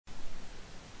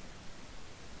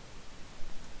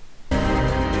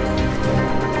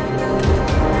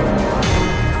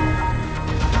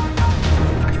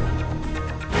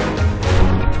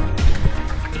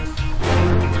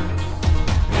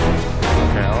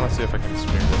see if I can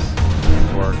stream this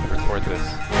or record this.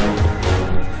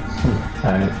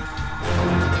 Alright.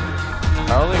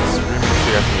 I only stream the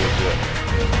CF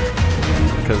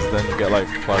because then you get like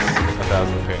plus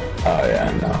 1,000 ping. Oh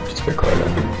yeah, no, just record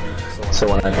it. So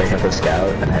when I pick up a scout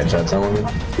and headshot someone.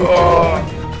 Oh,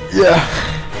 yeah.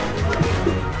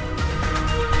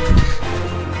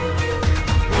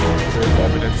 There's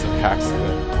evidence of hacks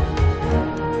there.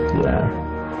 Yeah.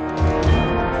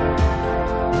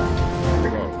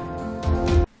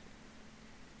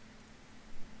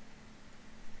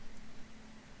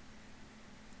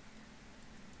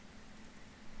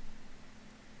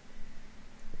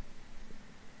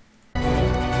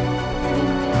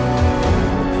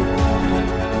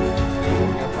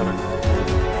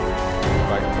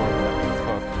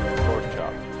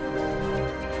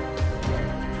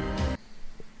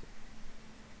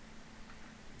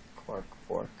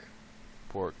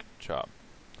 Pork chop.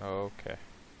 Okay.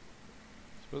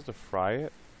 Supposed to fry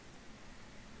it?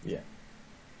 Yeah.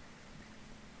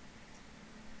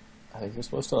 I think you're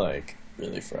supposed to like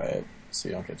really fry it so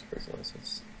you don't get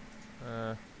tuberculosis.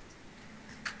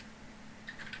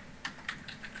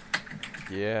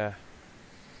 Yeah.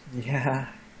 Yeah.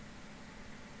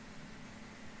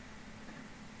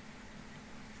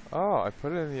 Oh, I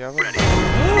put it in the oven.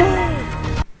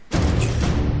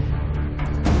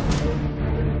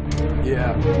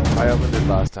 Yeah, I opened it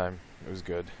last time. It was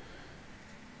good.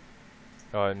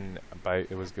 Oh, and by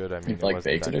it was good, I mean You like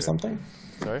baked it or something?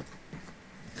 Sorry?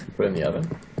 You put it in the oven?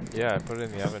 Yeah, I put it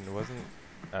in the oven. It wasn't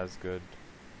as good.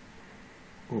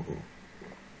 Ooh.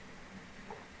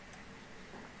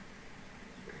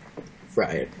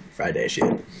 Fry it. Friday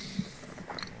shit.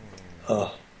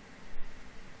 Oh.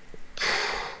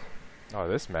 Oh,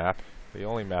 this map. The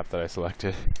only map that I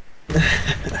selected.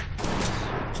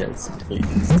 Yes,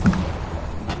 please.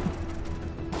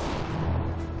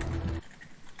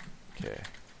 Okay.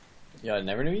 Yeah, I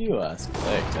never knew you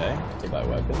clicked, eh? To buy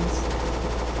weapons.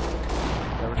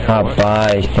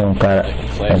 Rapaz, tem cara. Like,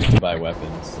 clicked to buy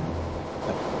weapons.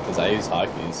 Because I use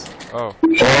hotkeys. Oh.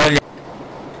 Olha.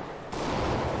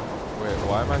 Wait,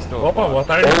 why am I still? Opa, boa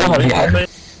tarde.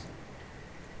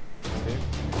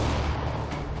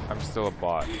 I'm still a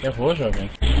bot. Eu vou, jovem.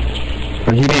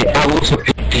 Ô Gibi,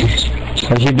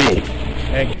 ô Gibi.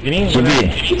 É gringo, Gibi, né?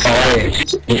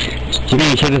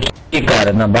 Gibi, chega aqui,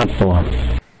 cara, na base, porra.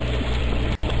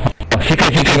 Ó, fica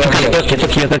aqui,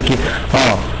 eu tô aqui. Ó.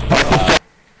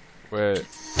 Wait.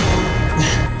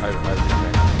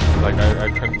 I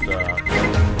couldn't,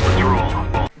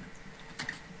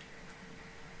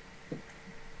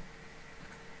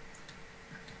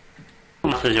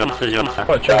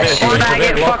 Pô, deixa eu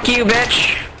ver. Fuck you,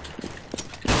 bitch.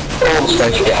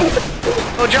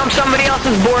 Go jump somebody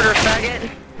else's border, faggot.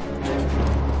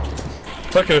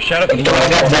 Fuck you, shout out to Eu tô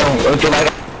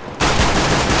largadão.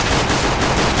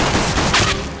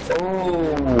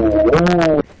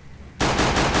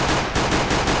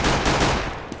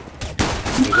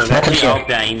 Mata de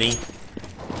AWP ainda, hein?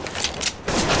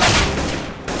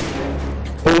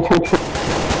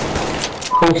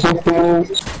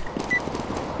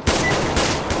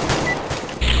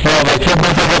 Vai ser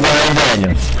bom pra jogar, hein,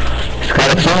 velho. Os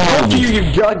caras são... You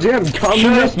goddamn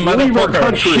communist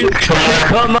motherfucker.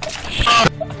 Come on.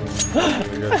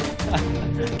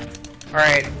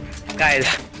 Alright, guys.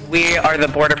 We are the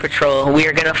border patrol. We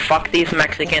are gonna fuck these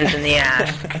Mexicans in the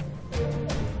ass.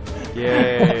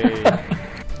 yay.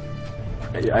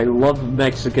 I love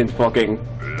Mexican fucking.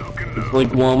 It's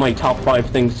like one of my top 5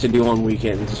 things to do on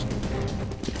weekends.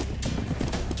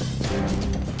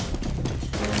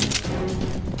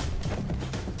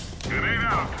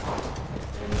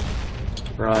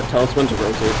 Tell us when to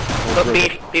rotate. Look,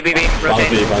 B,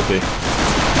 rotate. Bounce.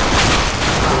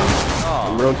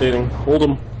 I'm rotating. Hold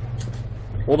him.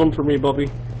 Hold him for me, Bubby.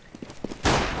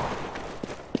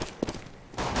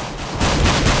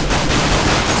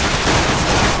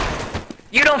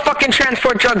 You don't fucking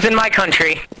transport drugs in my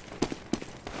country.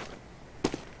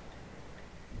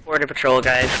 Border patrol,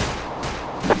 guys.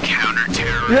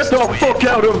 Get the fuck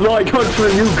out of my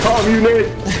country, you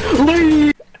communist!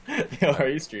 Leave! Yo, are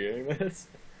you streaming this?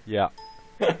 Yeah.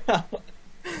 The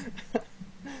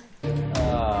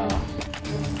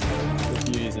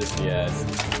beauty's FPS.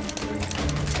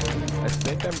 I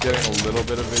think I'm getting a little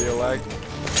bit of video lag.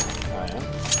 I am.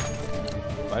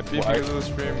 Might be because of the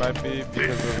stream, might be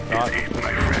because of not. Okay.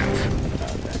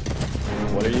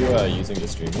 What are you using to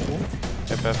stream it with?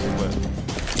 FF split.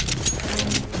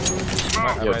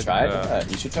 Yo, try it.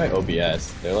 You should try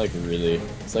OBS. They're like really,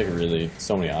 it's like really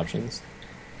so many options.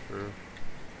 True.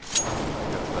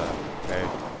 Okay.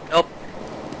 Nope.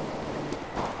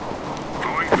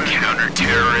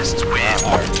 Counter-terrorists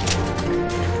win.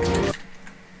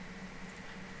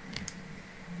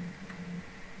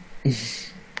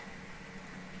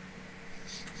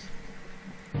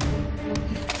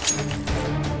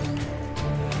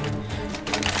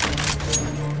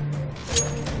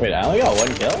 Wait, I only got 1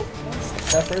 kill?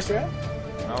 That first round?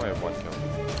 I only have 1 kill.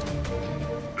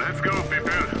 Let's go,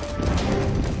 people.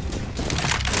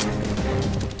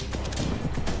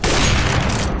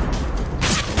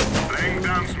 Laying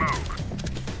down smoke.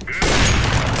 Good.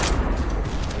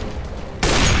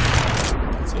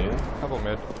 See you. Couple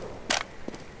mid.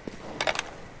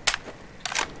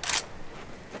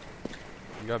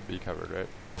 You got B covered, right?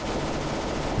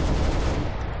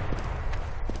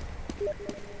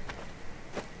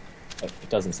 It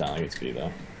doesn't sound like it's B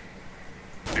though.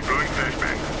 Deploying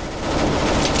flashbang.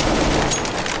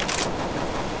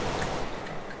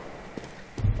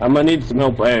 I'm gonna need some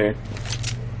help, A.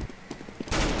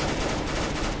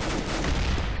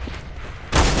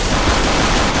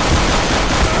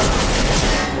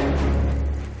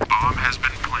 Bomb has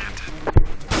been planted.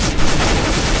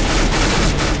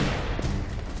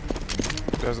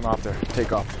 There's an op there.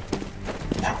 Take off.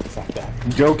 No, fuck that.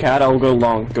 Go cat, I'll go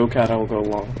long. Go cat, I'll go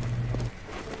long.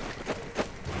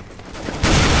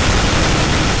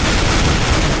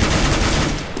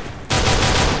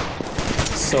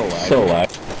 So laggy. So lag.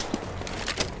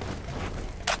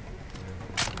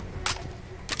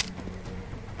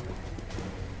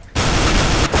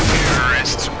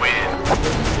 Terrorists win.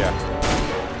 Yeah.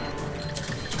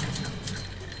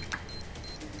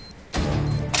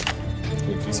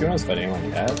 Do you see when I was fighting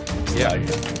like that? It's Yeah.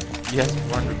 laggy. Yes,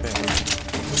 100 ping.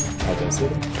 Oh, does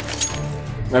it?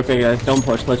 Okay, guys, don't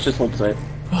push. Let's just hold safe.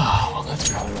 Oh, well, that's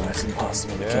probably why it's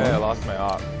impossible to Yeah, I lost my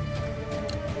op.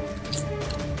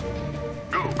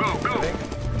 Go, go, I go. think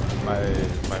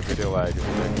my video lag is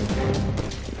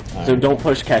big. So don't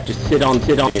push cat. Just sit on.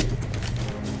 Throwing smoke.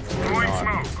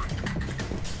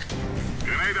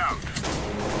 Grenade out.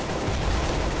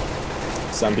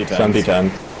 Some B10. Some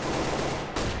B10.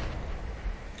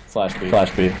 Flash B.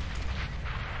 Flash B.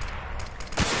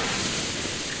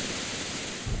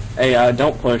 Hey,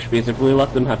 don't push because if we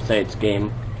let them have say it's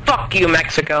game. Fuck you,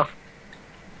 Mexico.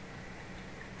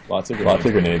 Lots of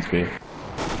grenades B.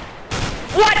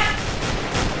 What?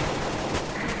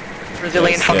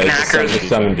 Brazilian fucking hackers. It's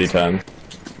 7 B10.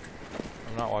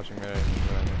 I'm not watching mid.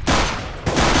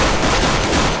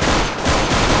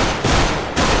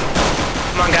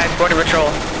 Come on, guys, border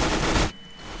patrol.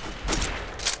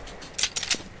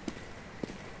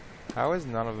 How has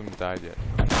none of them died yet?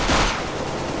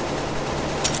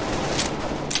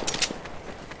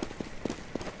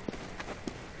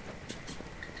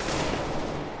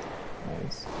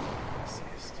 Nice.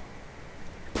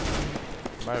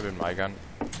 Might have been my gun.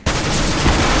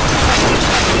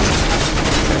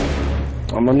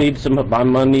 I'm gonna need some. I'm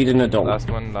gonna need an adult. Last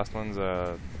one's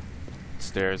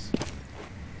stairs.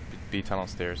 B tunnel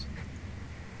stairs.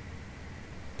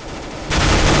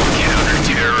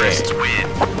 Counter-terrorists win.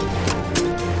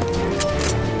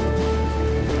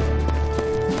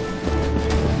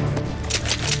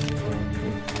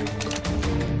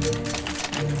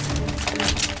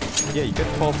 Yeah, you get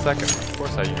 12 seconds. Of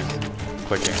course I use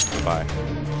clicking to buy.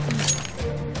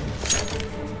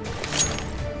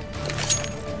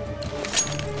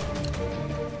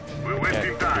 We're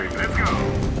wasting time. Let's go. I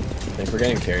think we're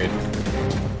getting carried.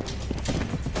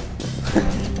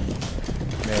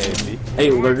 Maybe. Hey,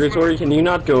 Lurgatory, can you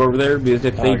not go over there? Because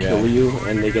if they Okay. kill you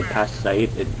and they get past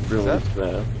sight, it ruins that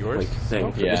the yours? like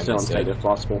thing. So Yeah, just stay on that's sight it. if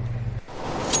possible.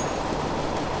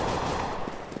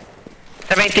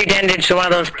 73 damage to one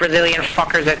of those Brazilian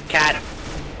fuckers at cat.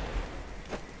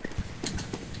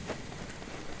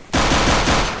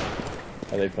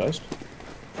 Are they pushed?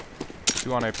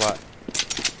 2 on A plot.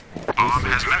 Bomb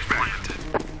has been planted.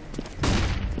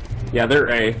 Yeah, they're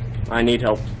A. I need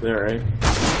help. They're A.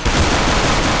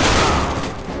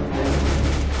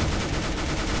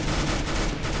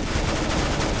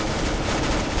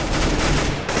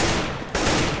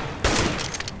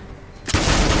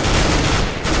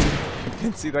 You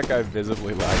can see that guy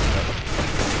visibly lagging out.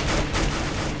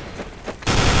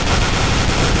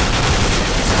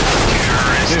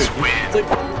 Terrorists win.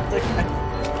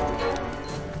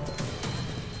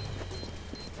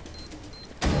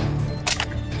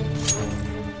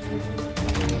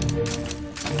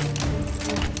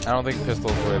 I don't think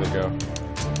pistol's the way to go.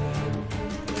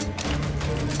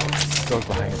 Still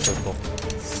buying a pistol.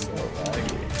 So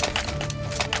laggy.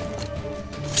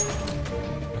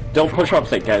 Don't push off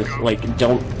site, guys. Like,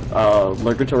 don't,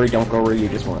 Lurgatory, don't go where you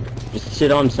just want. Just sit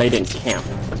on site and camp.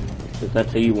 Because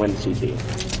that's how you win CT.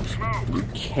 Smoke. You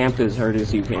camp as hard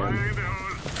as you can. Find those.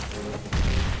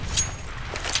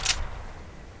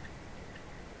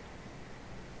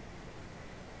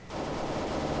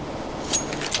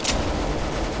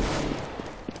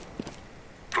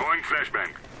 Throwing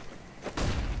flashbang.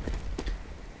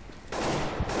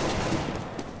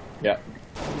 Yeah.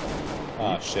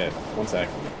 Oh shit. 1 sec.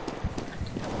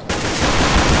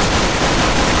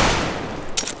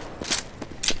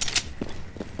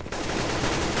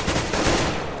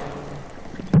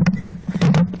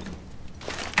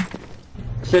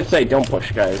 Sit site, don't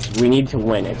push, guys. We need to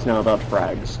win. It's not about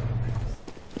frags.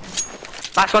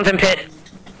 Last one's in pit.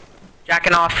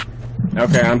 Jacking off.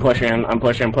 Okay, I'm pushing him. I'm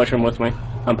pushing him. Push him with me.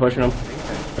 I'm pushing him.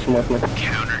 Push him with me.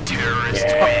 Counter-terrorist.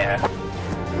 Yeah.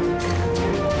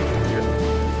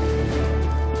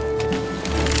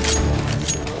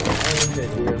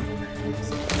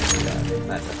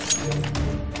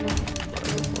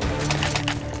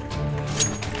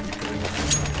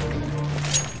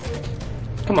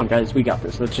 Come on, guys, we got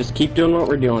this. Let's just keep doing what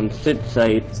we're doing. Sit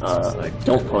site,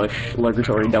 don't push.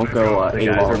 Lurgatory, don't go The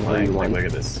guys are A-long playing, where you like, want. look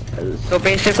at this. So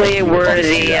basically, we're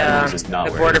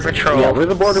the border patrol. Yeah, we're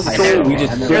the border patrol. We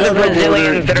just We're the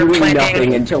Brazilians that are doing planting.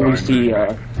 nothing until we see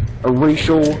a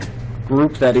racial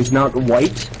group that is not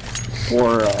white,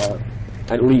 or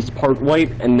at least part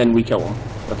white, and then we kill them.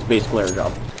 That's basically our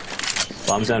job.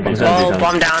 Bombs down, Oh,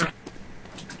 bomb down.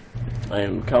 I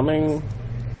am coming.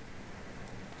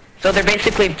 So they're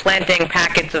basically planting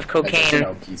packets of cocaine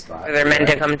where they're meant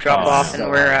to come drop off, and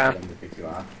we're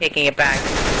taking it back.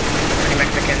 Pretty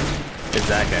Mexican. It's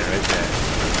that guy right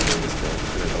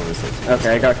there.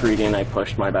 Okay, I got greedy and I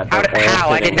pushed my bad.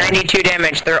 How? I did 92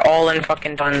 damage. They're all in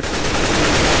fucking tons.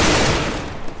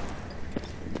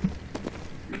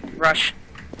 Rush.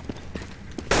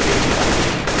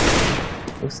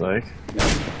 Looks like.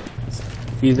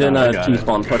 He's in I got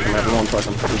T-spawn. Push him. Everyone push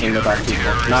him. He's in the back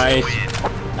T-spawn. Nice.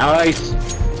 Nice.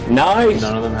 Nice.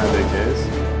 None of them have AKs.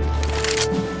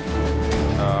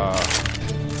 I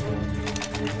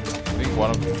think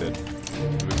one of them did.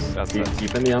 It was, that's Keep, it.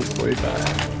 keeping the AWP.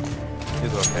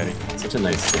 He's okay. Such a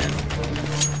nice skin.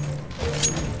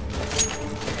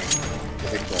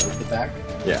 Is it closed the back?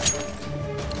 Yeah.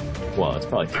 Well, it's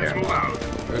probably Let's caramel. move out.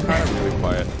 They're kind of really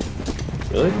quiet.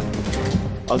 Really?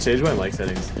 I'll change my mic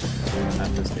settings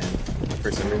after this game.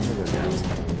 For some reason, they're down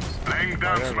sometimes. Laying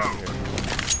down smoke.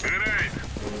 Grenade.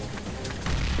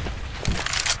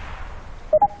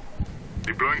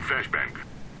 Deploying flashbang.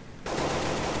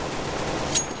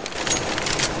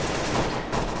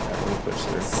 Let me push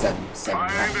through. Seven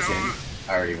rounds in.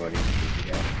 I already voted for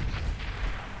you guys.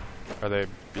 Are they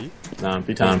B? No,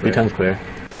 B-Town. B-Town's clear.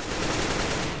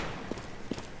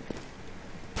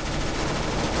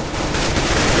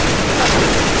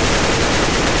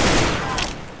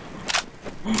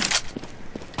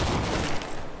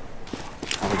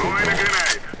 Throwing a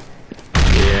grenade.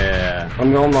 Yeah.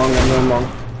 I'm going long. I'm going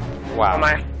long. Wow. Am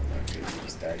I? You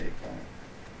started.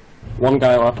 One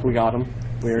guy left. We got him.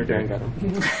 We're gonna get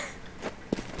him.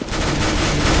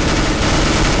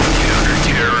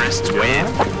 Counter-terrorist win.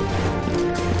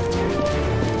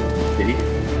 Did he?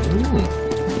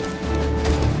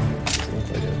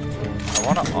 I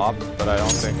want to op, but I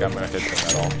don't think I'm going to hit them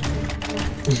at all.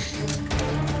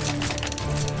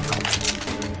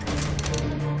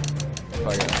 If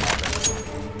I get an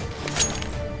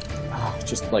op in.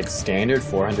 Just like standard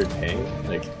 400 ping.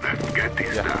 Like, Let's get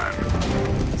this Yeah. done.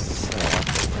 Insane.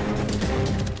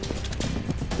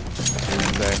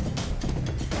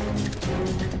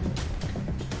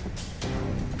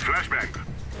 Flashbang.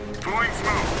 Throwing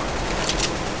smoke.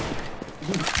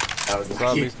 That was Saw at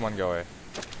lucky. least one go A.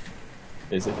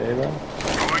 is it A though?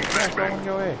 Throwing Saw one flashbang.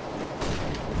 go A.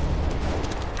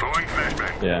 Throwing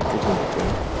flashbang. Yeah, B-Town's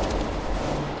clear.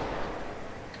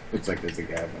 Looks like there's a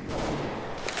gap in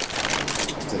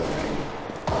to the right.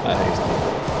 I think so.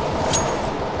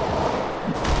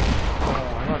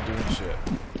 Oh, I'm not doing shit.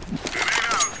 Grenade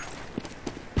out.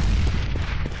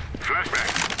 Flashbang.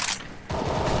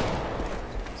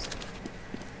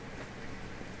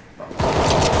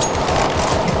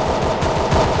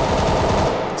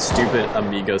 Stupid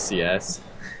Amigo CS.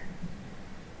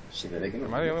 Shit, are they gonna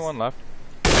Am I the win only this? one left?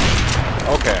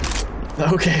 Okay.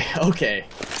 Okay.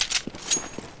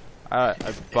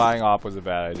 Buying op was a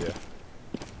bad idea.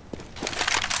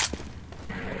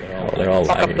 They're all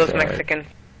Fuck up lagging those so hard. Mexican.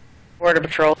 Border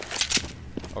patrol.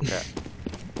 Okay.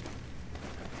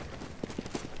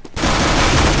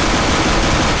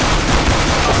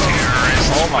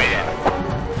 Oh my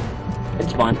god.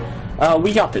 It's fine.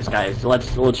 We got this, guys.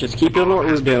 Let's just keep doing what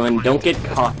we're doing. Don't get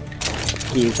caught.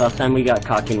 Last time we got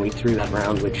cocky and we threw that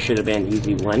round, which should have been an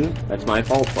easy win. That's my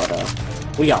fault, but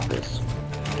we got this.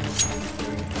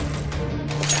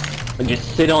 And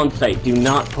just sit on site. Do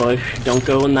not push. Don't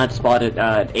go in that spot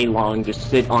at A-long. Just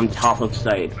sit on top of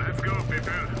site, Let's go,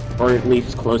 people. or at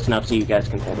least close enough so you guys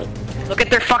can hold it. Look at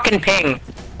their fucking ping.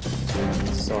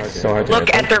 So hard to Look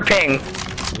hit at their ping.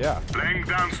 Yeah. Laying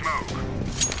down smoke.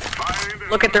 Fire in the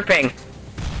Look at their ping.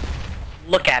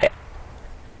 look at it.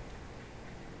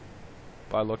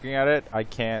 By looking at it, I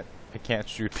can't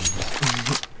shoot people.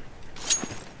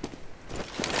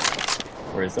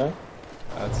 Where is that?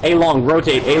 That's A long,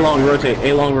 rotate, A long, rotate,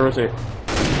 A long, rotate.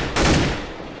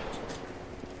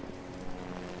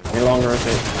 A long,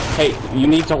 rotate. Hey, you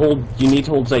need to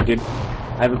hold sight, dude.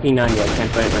 I have a P90, I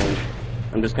can't fight range.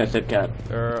 I'm just gonna sit cat.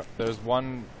 there's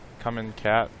one coming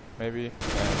cat, maybe,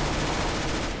 and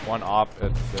one op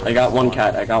at the I got one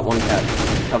cat, I got one cat.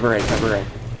 Cover A, cover A.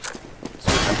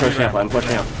 I'm pushing up, I'm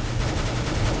pushing up.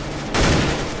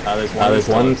 There's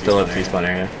one still at T-spawn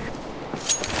area.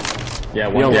 Yeah,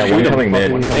 one coming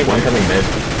mid. One coming mid.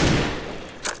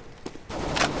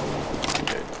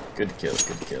 Good kill,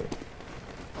 good kill.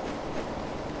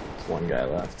 There's one guy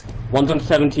left. One's on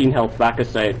 17 health, back of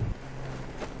sight.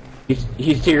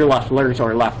 He's to your left,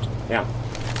 Lurgator, left. Yeah.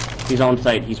 He's on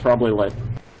site, he's probably lit.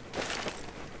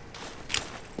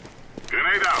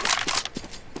 Grenade out.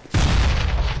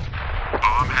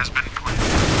 Bomb has been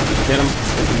planted. Hit him.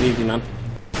 This is easy, man.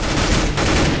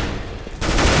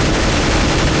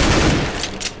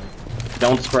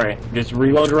 Don't spray. Just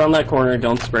reload around that corner,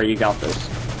 don't spray, you got this.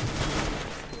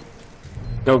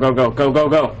 Go, go, go, go, go,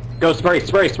 go! Go, spray,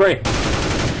 spray, spray!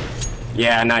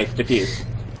 Yeah, nice, defuse.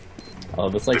 Oh,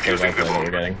 that's like the right play that we're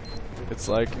getting. It's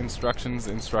like instructions,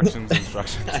 instructions,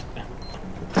 instructions.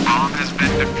 Bomb has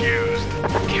been defused.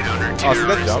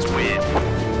 Counter-terrorists win.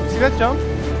 You see that jump?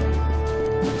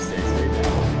 Stay straight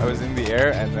now. I was in the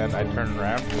air and then I turned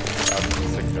around. That was a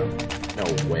sick jump. No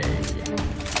way.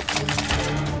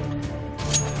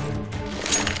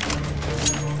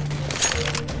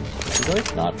 It's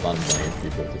like not fun playing with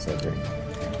people with this other.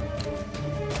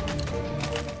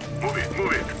 Move it,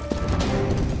 move it.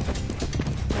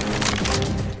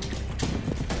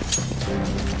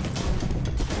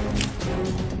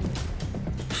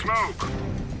 Smoke.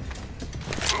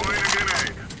 Throwing a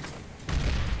grenade.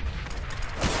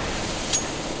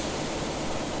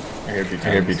 I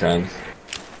hear B-times.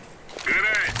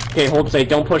 Grenade. Okay, hold safe,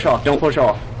 don't push off, don't push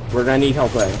off. We're gonna need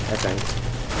help there, I think.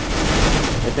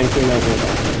 I think we might need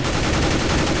help.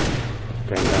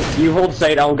 Okay, nice. You hold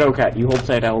sight, I'll go cat. You hold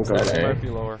sight, I'll go Is that cat. It A? might be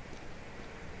lower.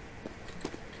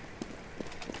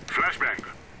 Flashbang.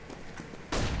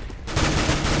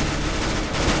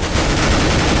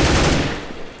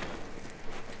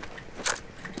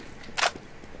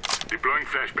 Deploying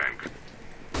flashbang.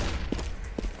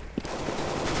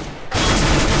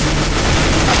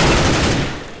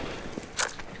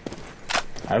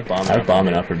 I have bomb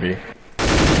in upper B.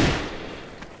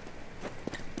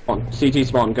 Spawn. CT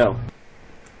spawn, go.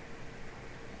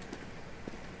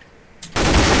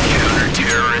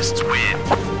 Counter-terrorists win.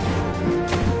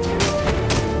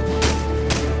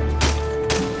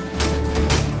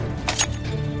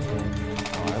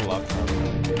 Oh, I love carving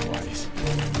up his bodies.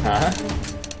 Huh?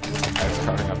 I was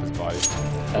carving up his body.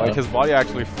 Like, his body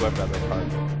actually flipped as I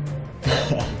carved it.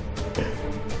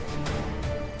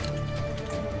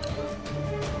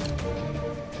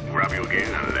 Grab your gear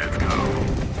and let's go.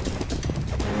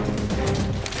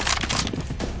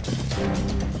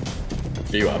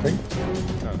 Are you upping?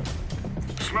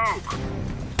 Smoke.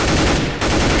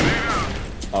 Grenade out.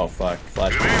 Oh fuck.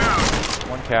 Flash. Grenade out.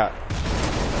 One cat.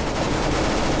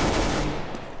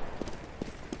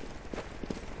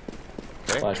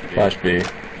 Okay. Flash B.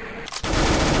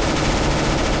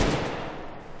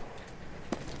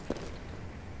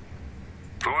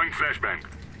 Throwing flashbang.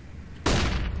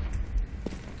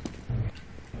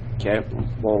 Okay,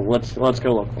 well let's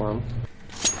go look for him.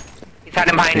 He's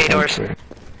hiding behind A doors.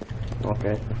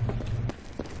 Okay.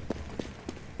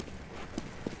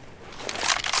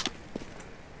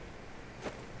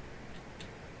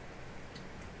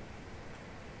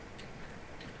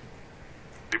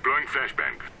 Deploying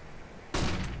flashbang.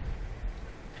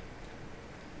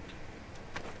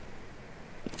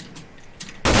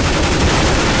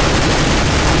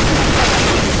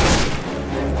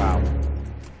 Wow.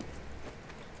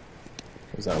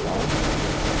 Was that long?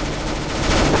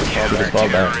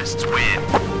 Counter-terrorists win.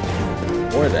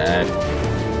 Or that.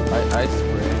 I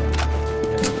sprayed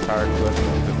an entire clip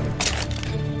into him,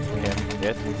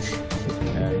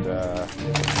 and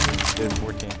did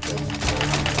 14 kills.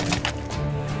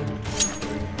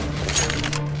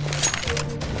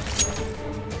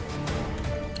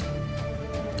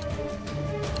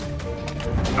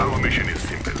 Our mission is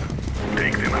simple.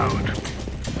 Take them out.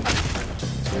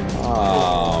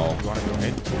 Oh. You want to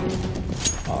grenade?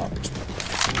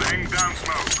 Laying down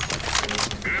smoke.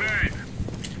 Grenade.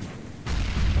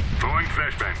 Throwing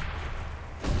flashbang.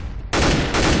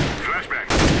 Flashbang.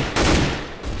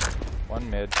 One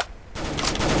mid.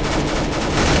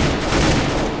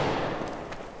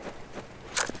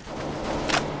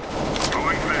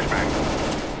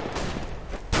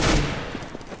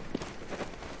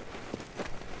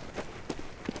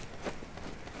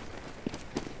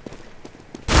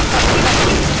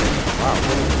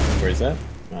 that?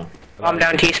 Oh. Bomb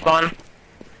down T-spawn.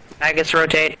 Agus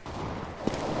rotate.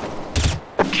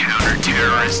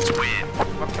 Counter-terrorists win.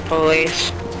 Fuck the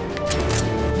police.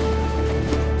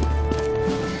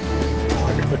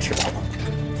 Border patrol.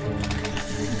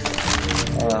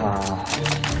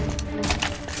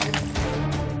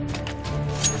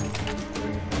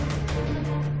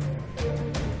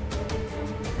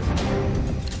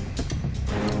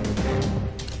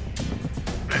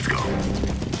 Let's go.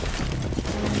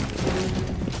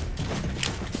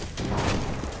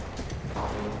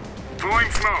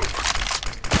 Throwing smoke.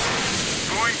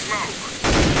 Throwing smoke.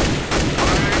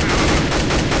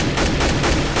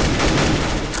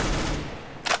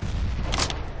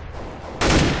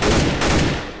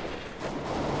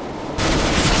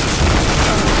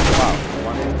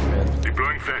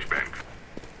 Deploying flashbangs.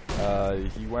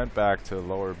 He went back to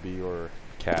lower B or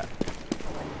cat.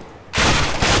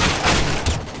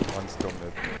 One's still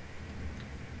mid.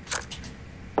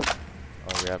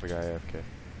 Oh, we have a guy AFK.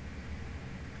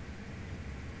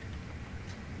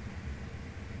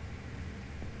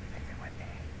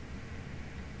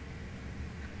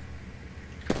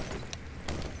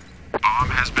 Bomb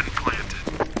has been planted.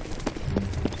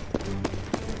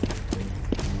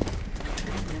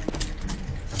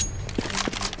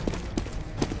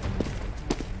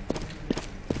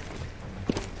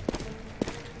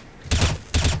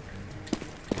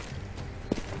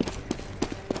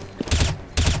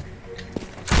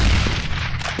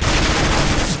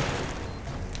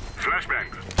 Flashbang.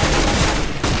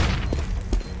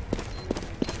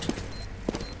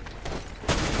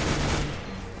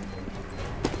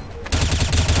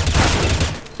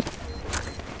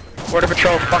 Border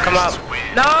patrol, fuck him up.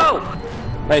 No!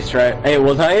 Nice try. Hey,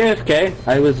 was I AFK?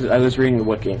 I was reading the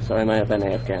wiki, so I might have been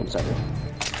AFK, I'm sorry.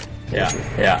 Yeah.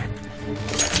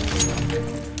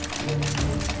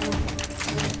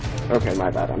 Okay, my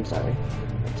bad, I'm sorry.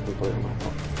 That's completely my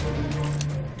fault.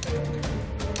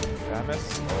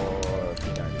 Damas or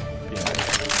P90?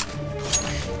 P90.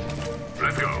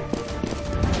 Let's go.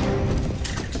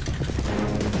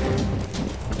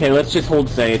 Okay, let's just hold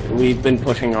site. We've been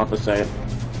pushing off the site.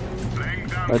 Laying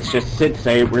down Let's smoke. just sit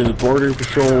safe. We're the border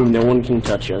patrol. No one can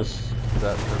touch us. Is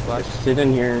that for flash? Just sit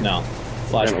in here. No. We're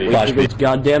Flash gonna B. wait for those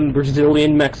goddamn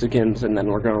Brazilian Mexicans, and then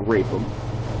we're gonna rape them.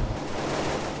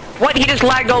 What? He just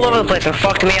lagged all over the place and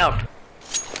fucked me up.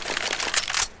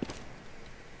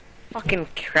 Fucking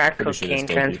crack Pretty sure cocaine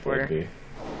there's still people at transporter. B.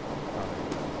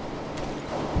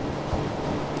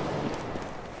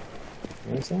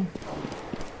 You think so?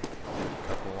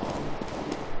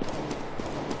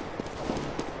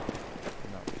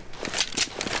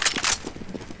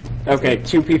 Okay,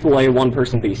 2 people A, 1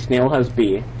 person B. Snail has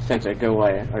B. Sensa, go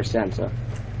A. Or Sensa.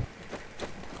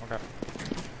 Okay.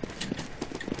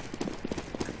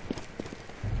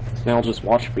 Snail, just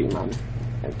watch B, man.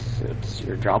 It's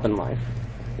your job in life.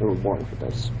 You were born for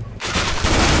this.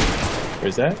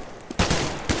 Where's that?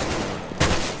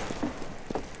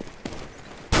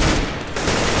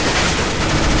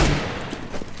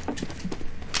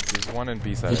 There's one in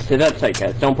B side. Just sit at site,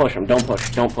 guys. Don't push him. Don't push.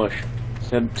 Don't push.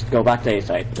 So just go back to A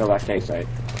site. Go back to A site.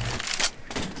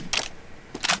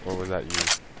 Or was that you?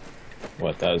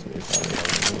 What? That was me.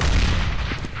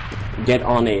 Get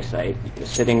on A site.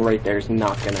 Sitting right there is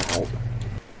not gonna help.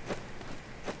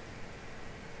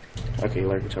 Okay,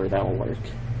 Lurgatory, that will work.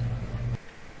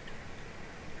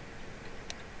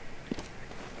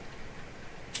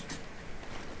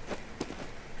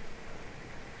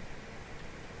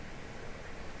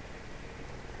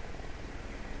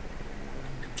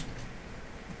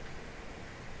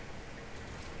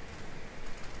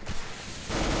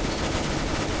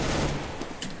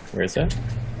 Where is that?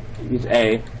 Use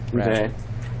A. Use Right. A.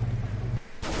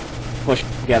 Push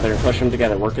together. Push them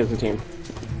together. Work as a team.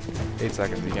 8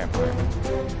 seconds, you can't play.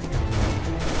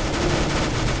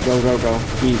 Go, go, go.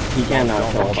 He cannot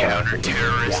kill us.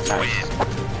 Counter-terrorists Yeah,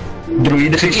 win.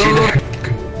 Druid suicide.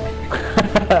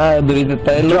 Druid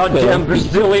tayo. Goddamn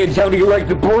Brazilians, how do you like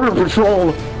the border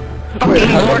patrol? Border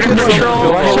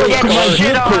patrol! Get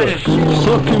shit on!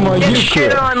 Sucking my Get dick.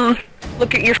 shit on!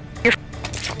 Look at your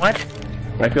what?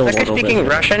 I feel a That guy little speaking bit.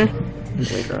 Russian?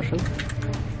 Wait, Russian?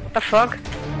 What the fuck?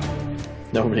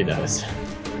 Nobody knows.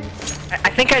 I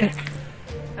think I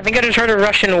just heard a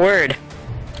Russian word.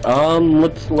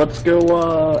 Let's go,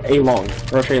 A long.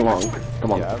 Rush A long.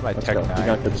 Come on. Yeah, I might Let's tech go. We 9.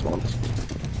 got good spawns.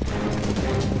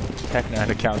 Tech 9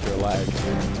 to counter lag.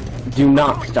 Do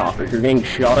not stop. If you're getting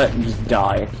shot at, just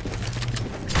die.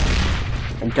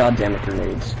 And goddamn it,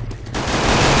 grenades.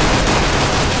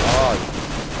 Oh,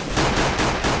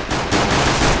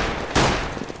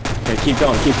 Okay, keep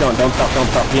going, don't stop.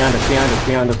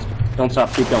 Behind us. Don't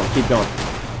stop, keep going.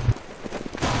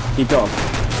 Keep going.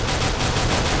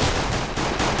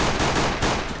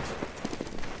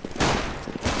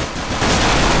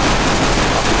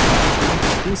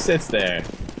 Who sits there?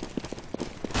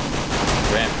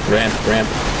 Ramp.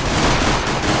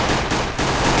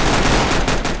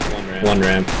 One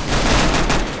ramp.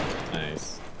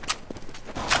 Nice.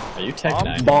 Are you Tech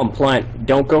 9? Bomb plant.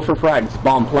 Don't go for frags.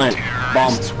 Bomb plant.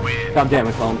 Bomb. God damn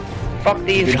it, Bomb. Fuck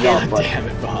these Good job, kids. but Damn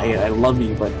it, Bob. I love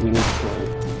you, but we need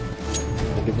to.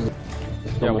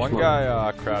 Yeah, one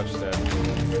guy crouched there.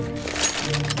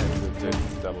 Did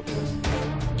double twist.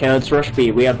 Okay, let's rush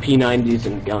B. We have P90s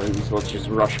and guns. Let's just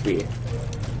rush B.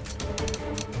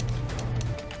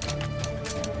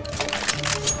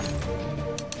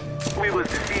 We will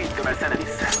defeat the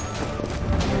mercenaries.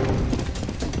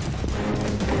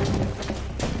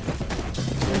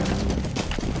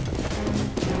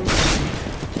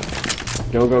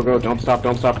 Go. Don't stop.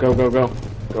 Go.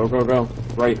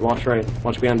 Right. Watch right.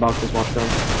 Watch behind boxes. Watch go.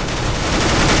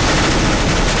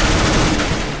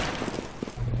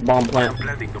 Bomb plant.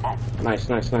 Planting the bomb. Nice.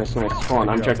 Hold on,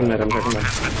 I'm checking mid.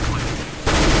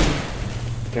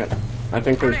 Okay. I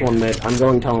think there's one mid. I'm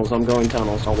going tunnels. I'll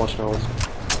watch tunnels.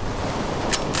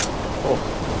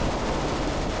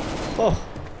 Oh.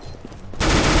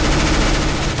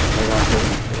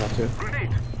 I got two.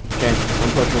 Okay,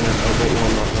 I'm pushing it. Oh, wait,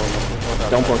 no.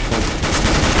 Don't push one.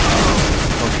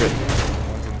 Oh shit.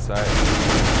 One's inside.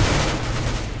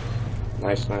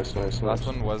 Nice. Last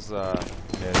one was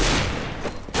mid.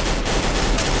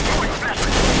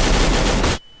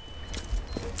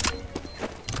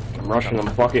 I'm rushing them.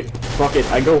 Fuck it.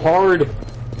 I go hard.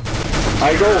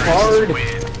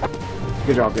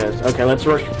 Good job, guys. Okay, let's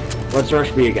rush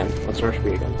B again.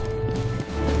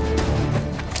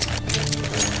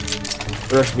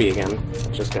 Rush B again.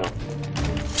 Let's just go.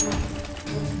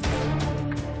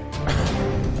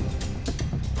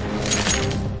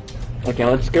 Okay,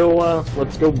 let's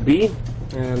go B,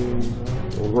 and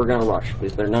we're gonna rush,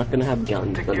 because they're not gonna have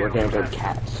guns, but we're gonna go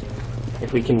cats.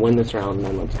 If we can win this round,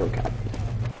 then let's go cat.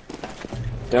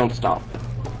 Don't stop.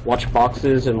 Watch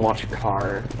boxes and watch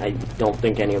car. I don't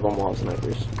think any of them will have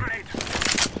snipers.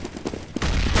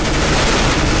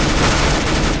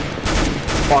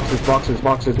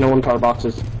 Boxes, no one car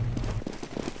boxes.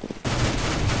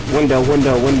 Window.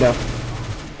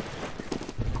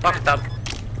 Fucked up.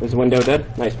 Is window dead?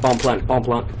 Nice, bomb plant. Bomb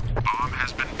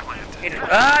has been planted.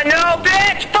 No,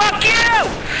 bitch! Fuck you!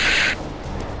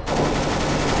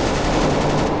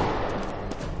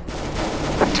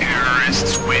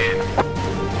 Terrorists win.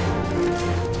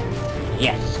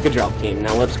 Yes, good job, team.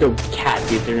 Now let's go cat,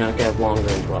 dude. They're not gonna have long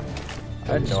range left.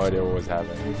 I had no idea what was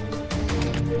happening.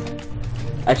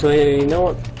 Actually, you know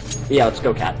what? Yeah, let's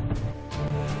go cat.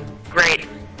 Great.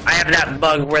 I have that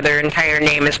bug where their entire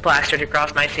name is plastered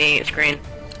across my screen.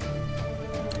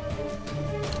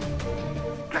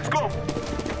 Let's go.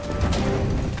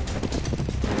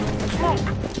 Smoke.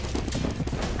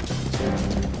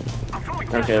 I'm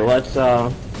throwing Okay, let's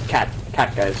cat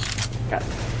guys. Cat.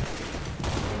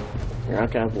 You're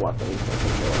not gonna have weapons.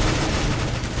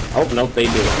 Oh nope, they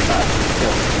do.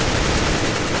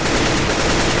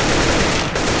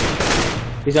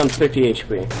 He's on 50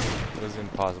 HP. It was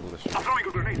impossible to shoot. I'm throwing a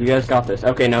grenade. You guys got this.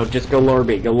 Okay, no, just go lower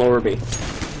B. Lower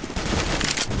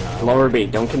B.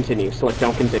 Don't continue. Select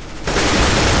don't continue.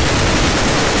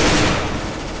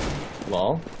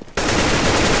 Lol.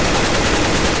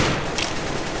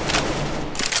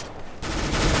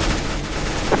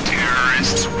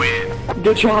 Terrorists win.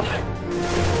 Good job.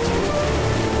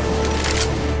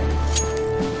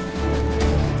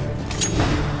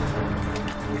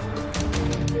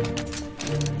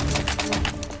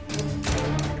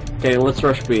 Okay, let's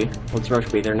rush B.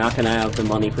 They're not gonna have the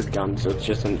money for guns, so it's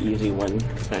just an easy win to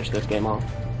finish this game off.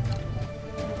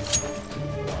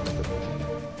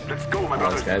 Let's go, my Oh,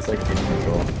 brothers. this guy's like in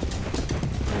control.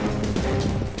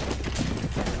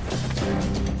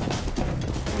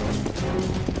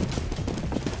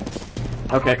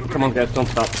 Okay, come on guys, don't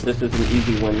stop. This is an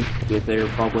easy win, because they're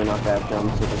probably not gonna have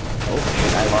guns, so just... Oh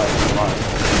shit, I lied.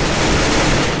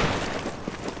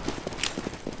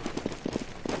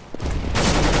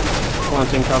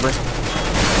 Planting cover.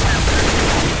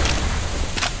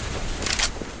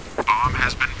 Bomb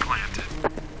has been planted.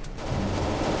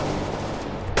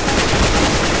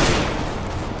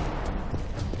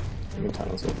 I'm in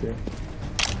tunnels with you.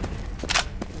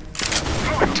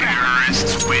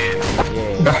 Terrorists win.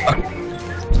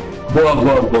 Boa.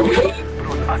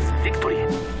 Brought us victory.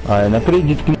 Ah, eu não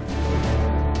acredito que...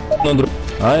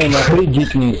 eu não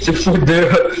acredito nisso. Se fudeu.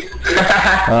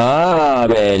 Ah,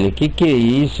 velho, que é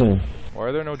isso? Why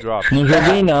are there no drops? Não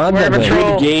joguei nada, We're velho.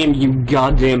 patrol. Good game, you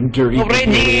goddamn dirty Already.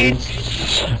 Canadians.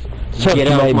 Get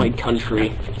out of my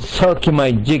country. Suck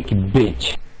my dick,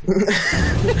 bitch.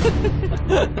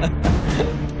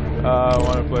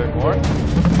 Wanna play more?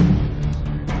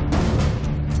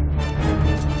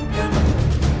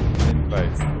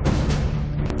 Nice.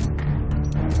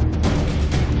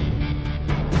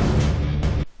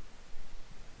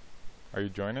 Are you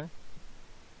joining?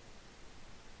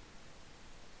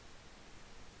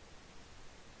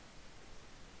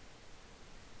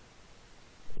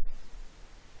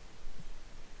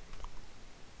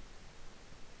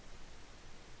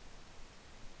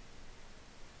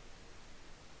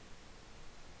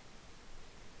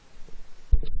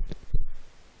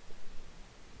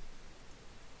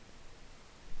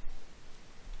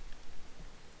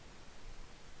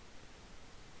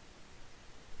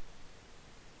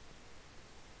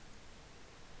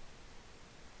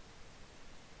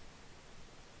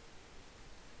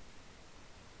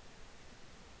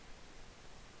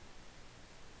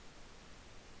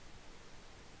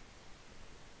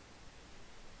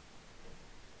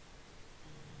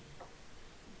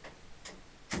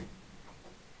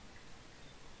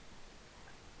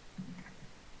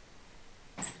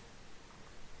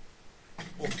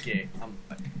 Okay, I'm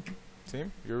back.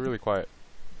 Team, you're really quiet.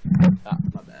 Ah,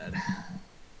 my bad.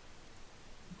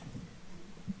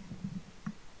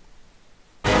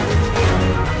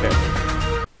 Okay.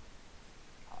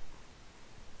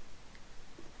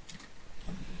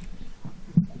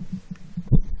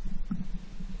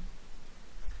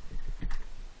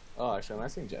 Oh, actually, I'm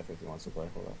asking Jeff if he wants to play.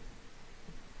 Hold up.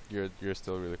 You're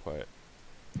still really quiet.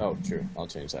 Oh, true. I'll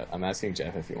change that. I'm asking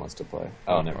Jeff if he wants to play.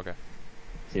 Oh, never. Okay.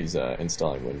 He's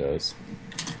installing Windows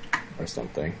or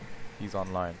something. He's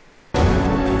online.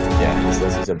 Yeah, he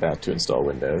says he's about to install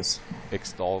Windows.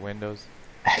 Install Windows.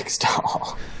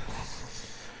 Extol.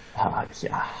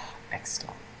 Yeah,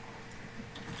 extol.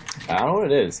 I don't know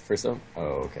what it is. For some.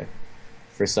 Oh, okay.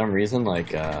 For some reason,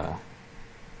 like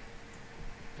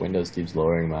Windows keeps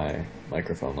lowering my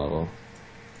microphone level.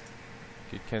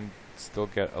 You can still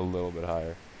get a little bit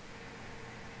higher.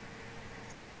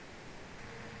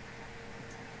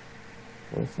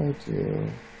 What if I do?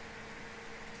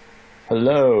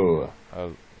 Hello.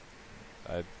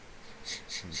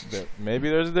 Maybe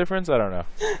there's a difference. I don't know.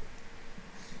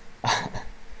 I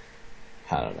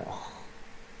don't know.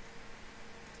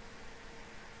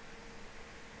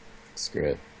 Screw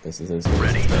it. This is his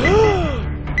ready.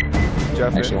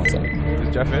 Jeff Actually, in? one second.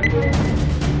 Is Jeff in?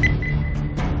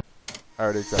 I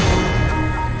already accepted.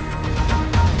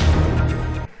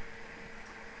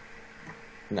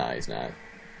 Nah, he's not.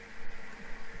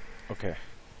 Okay.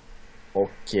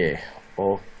 Okay.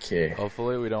 Okay.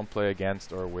 Hopefully we don't play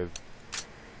against or with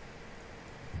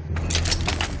people.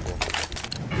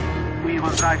 We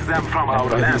will drive them from And our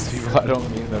by land. these people, I don't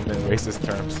mean them in racist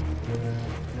terms.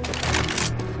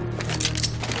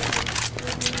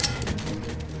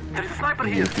 There is a sniper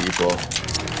You here. people.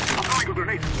 I'm throwing a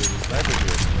grenade. Sniper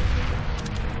here.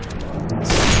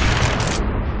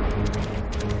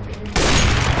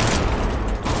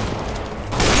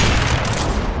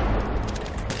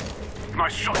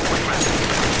 Nice shot, my friend.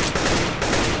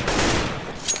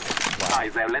 Ah,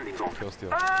 is their landing zone. Kill steal.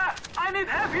 Ah, I need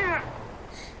help here.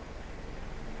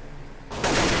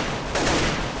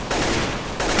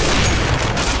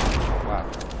 Wow.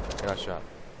 I got shot.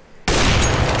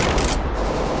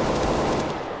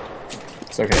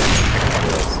 It's okay. I can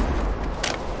handle this.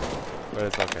 But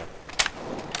it's okay.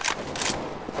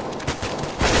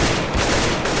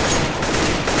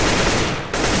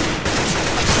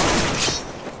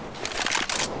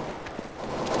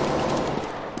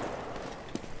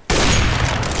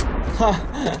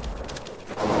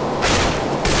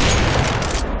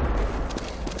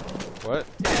 What?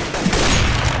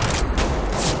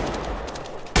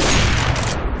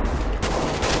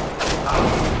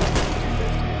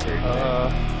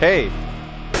 Hey!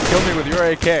 Kill me with your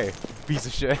AK, piece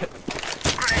of shit.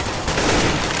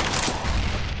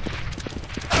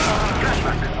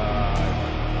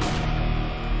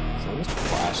 Someone just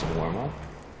flash and warm up.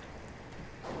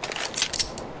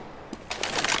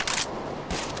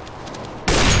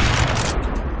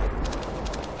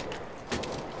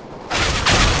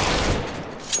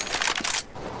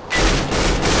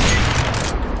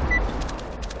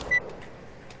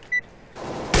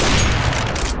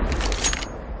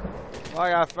 I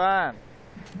got fine.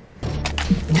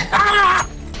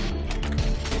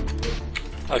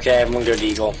 Okay, I'm gonna go to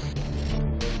Eagle.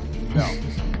 No.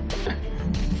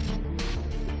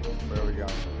 Where are we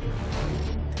going?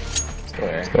 Let's go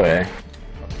A. Let's go A.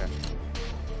 Okay.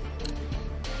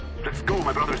 Let's go,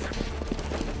 my brothers.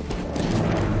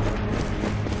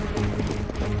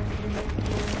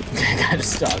 I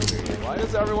just stopped moving. Why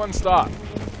does everyone stop?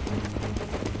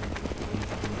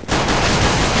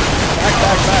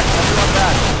 Back, everyone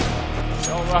back.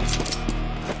 Don't rush.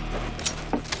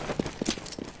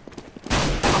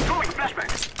 I'm throwing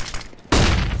flashbang.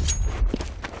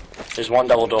 There's one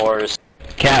double doors.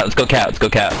 Cat, let's go cat, let's go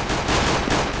cat.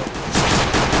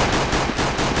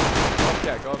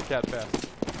 Go up cat fast.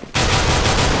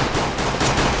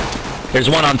 There's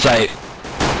one on site.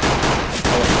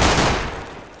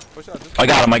 Push out, just I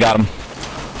got him,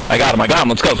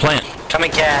 let's go, plant. Coming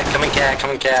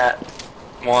cat.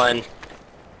 One.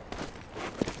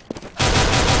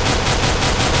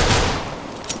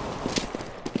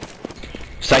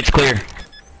 Site's clear.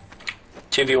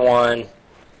 2v1.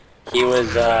 He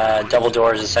was double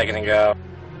doors a second ago.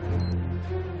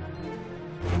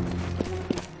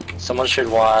 Someone should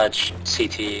watch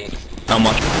CT. How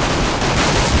much?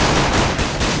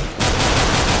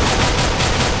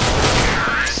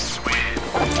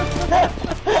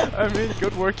 I mean,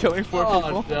 good work killing 4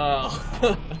 people. No.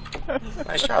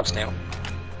 Nice job, Snail.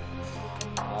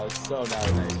 That was so not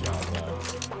a nice job, though.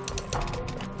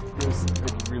 It was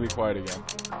really quiet again.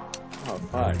 Oh,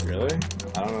 fuck, really?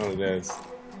 I don't know what it is.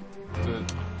 To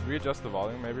readjust the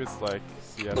volume, maybe it's like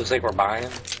CS. Looks like we're buying.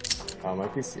 Oh, it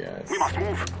might be CS. We must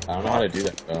move. I don't know how to do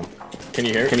that, though. Can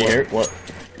you hear? Can you hear? What?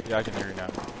 Yeah, I can hear you now.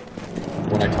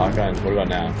 When I talk on, what about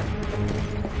now?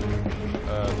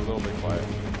 A little bit quiet.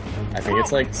 I think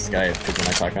it's like Skype, because when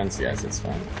I talk on CS, it's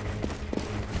fine.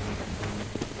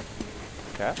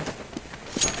 Cat?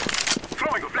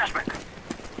 Throwing a flashbang.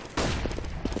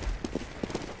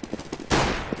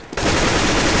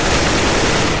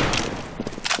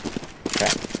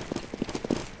 Okay.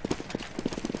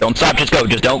 Don't stop, just go,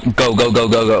 don't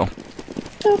go.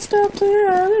 Don't stop till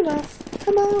you're early enough.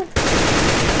 Come on.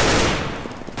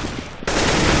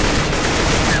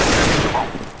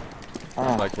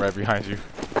 Ah, Like right behind you.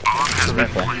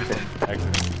 Exit.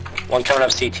 One coming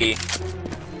up CT.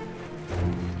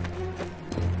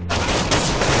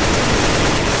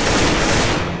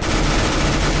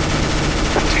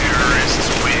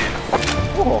 Terrorists win.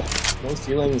 oh, no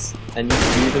ceilings, and you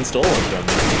even stole one from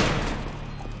me.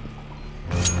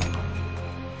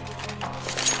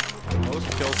 Most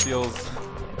kill steals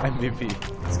MVP.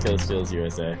 It's Kill Steals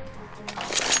USA.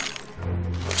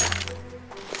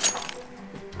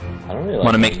 I don't really like.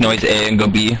 Wanna make noise A and go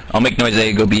B? I'll make noise A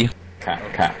and go B. Cat.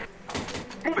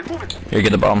 Move it, move it. Here,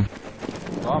 get the bomb.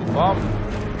 Bomb.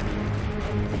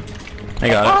 I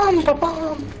got it.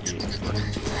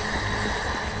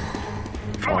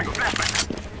 Throwing a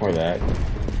flashbang. Or that.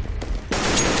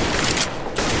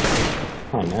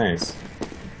 Oh, nice.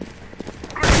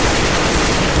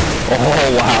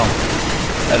 Oh, wow.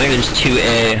 I think there's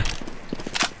 2A.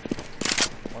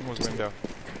 One was window.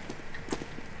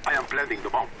 I am planting the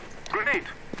bomb. Grenade.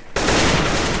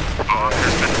 Bomb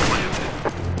has been planted.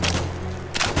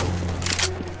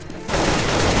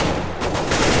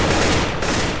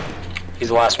 He's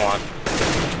the last one.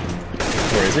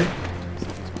 Where is he?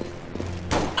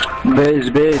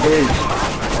 Base.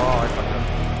 Oh, I fucked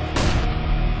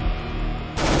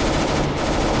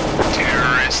up.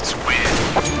 Terrorists win.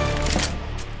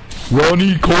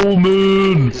 Ronnie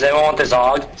Coleman! Does anyone want this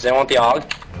AUG? Does anyone want the AUG?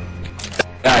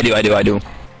 I do. I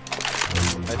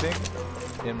think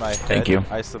in my head, Thank you.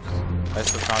 I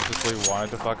subconsciously wanted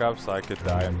to fuck up so I could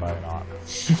die and buy an AWP.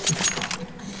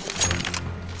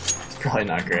 It's probably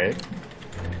not great.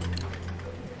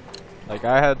 Like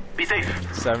I had Be safe.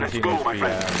 17 Let's go, my HP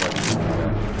friend.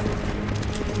 and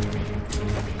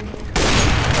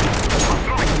I'm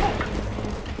throwing smoke.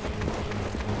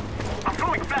 I'm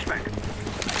throwing a flashbang.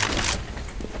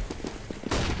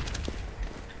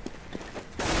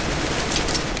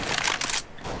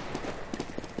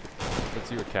 let's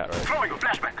see your cat, right? Throwing a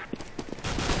flashbang.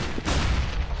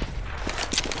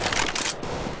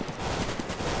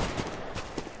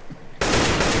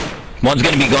 One's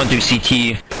gonna be going through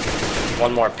CT.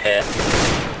 One more pit.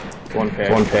 One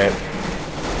pit.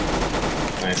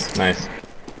 Nice.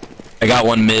 I got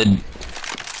one mid.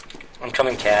 I'm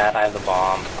coming cat. I have the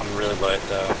bomb. I'm really lit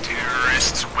though.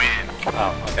 Terrorists win.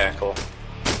 Oh, okay, cool.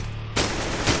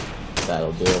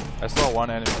 That'll do. I saw one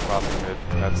enemy crossing mid.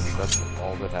 That's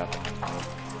all that happened.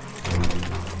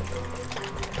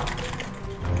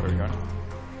 Where are you going?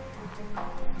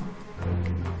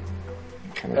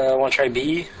 Wanna try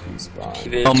B? Spawn.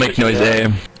 Keep it I'll make noise switched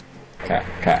up. A.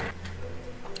 Cat.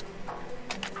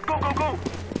 Go, go, go.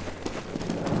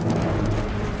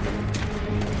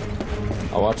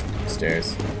 I'll watch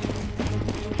stairs.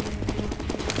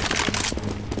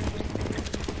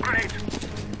 Grenade.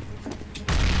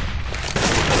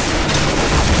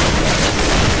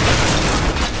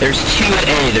 There's two at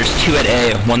A. There's two at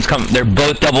A. One's come. They're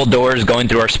both double doors going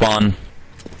through our spawn. Can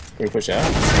we push out?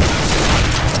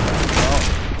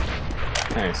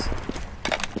 Nice.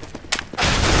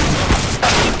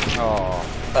 Oh.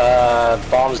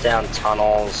 Bombs down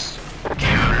tunnels.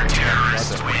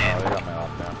 Counter-terrorists win. Oh, they got my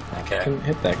off now. I Okay. couldn't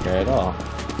hit that guy at all.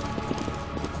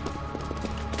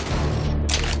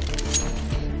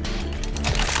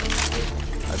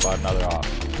 I bought another op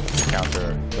to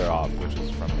counter their op, which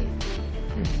is from me.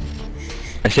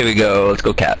 I say we go. Let's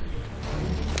go cat.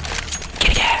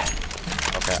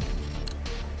 Okay.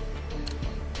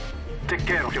 Take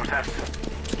care of yourselves.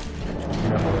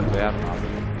 They have an op.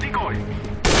 Decoy.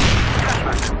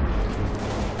 Flashback.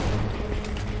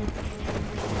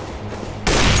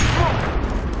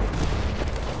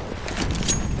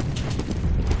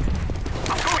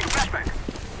 I'm throwing a flashback.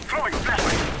 Throwing a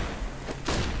flashback.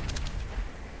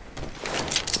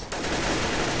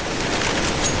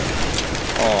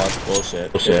 Oh, that's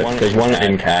bullshit. There's one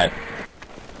in cat.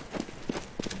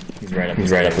 He's right up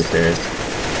the stairs.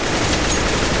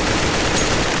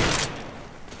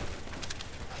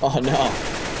 Oh no.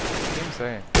 What are you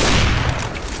saying?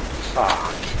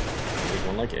 Fuck. There's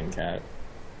one like in cat.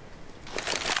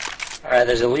 Alright,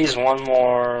 there's at least one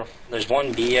more. There's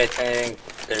one B, I think.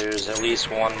 There's at least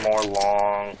one more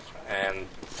long. And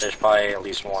there's probably at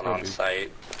least one on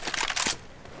site.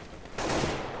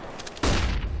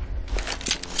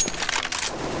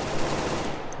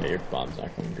 Yeah, your bomb's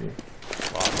not going to be.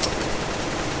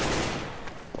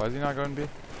 Why is he not going B?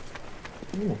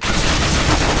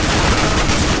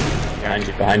 Behind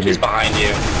you. He's behind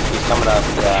you. He's coming up.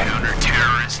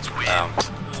 Counter-terrorists win.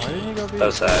 Why didn't he go B?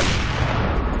 That side.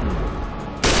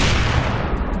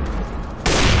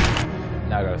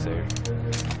 Now I gotta save.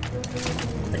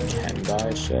 I can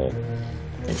buy shit.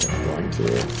 I think I'm going to.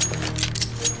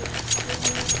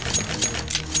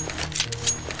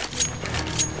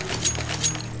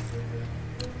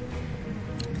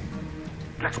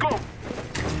 Let's go.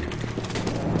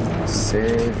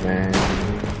 Saving.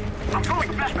 I'm throwing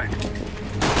a flashback.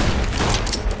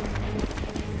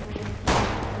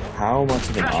 How much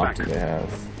of an op do they have?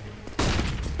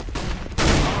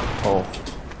 Oh.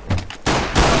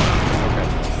 Okay.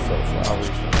 So far.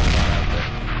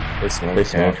 They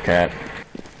smoked cat.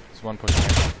 There's one pushing in.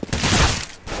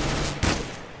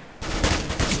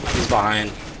 He's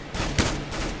behind.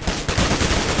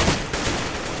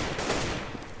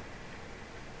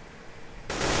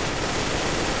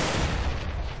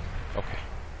 Okay.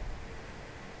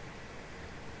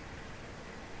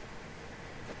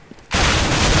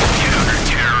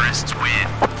 Counter-terrorists win.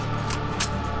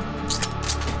 We should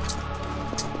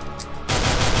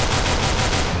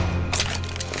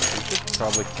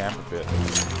probably camp a bit.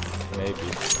 Maybe.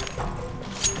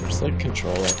 There's like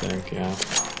control, I think, yeah.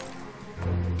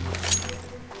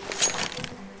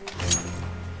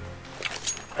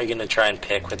 Are you gonna try and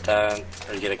pick with that?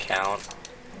 Or get a count?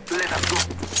 Let us go.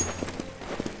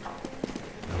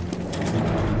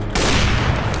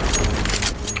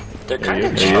 They're kind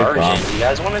of you're charging. bomb. You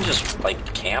guys wanna just,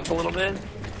 like, camp a little bit?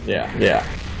 Yeah. Yeah.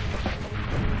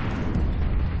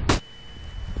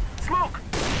 Smoke.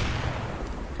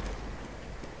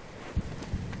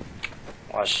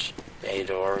 Watch A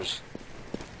doors.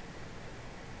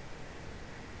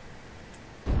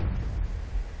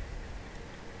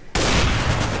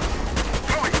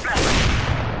 Throwing flashback.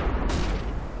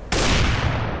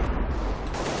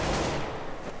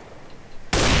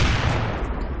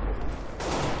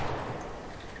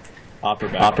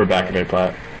 Upper back of A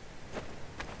plat.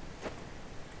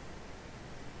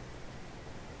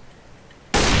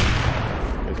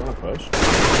 He's on a push.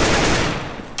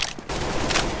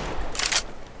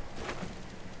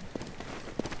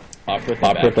 Upper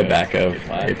at the back of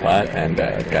A plat and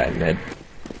guy in mid.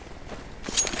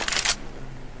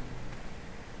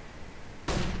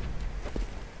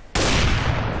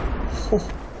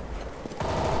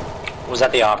 Was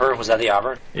that the opera? Was that the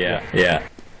opera? Yeah. Yeah.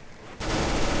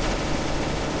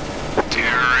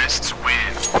 Terrorists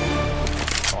win.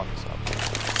 On this up.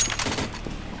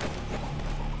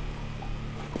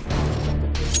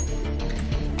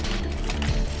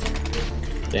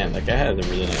 Damn, that guy had a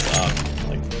really nice op.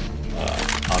 Like,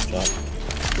 op shot.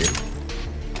 Weird.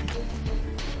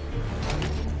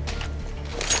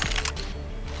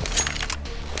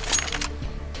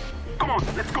 Come on,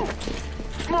 let's go.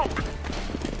 Smoke.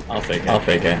 I'll fake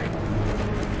it.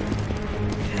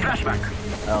 Flashback.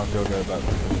 I don't feel good about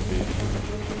pushing B.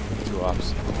 Two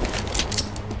ops.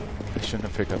 I shouldn't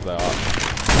have picked up that op.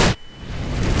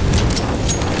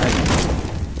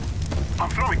 I'm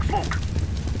throwing smoke.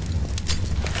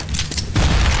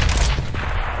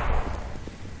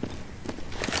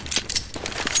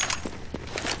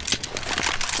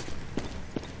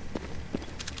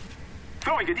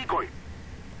 Throwing a decoy.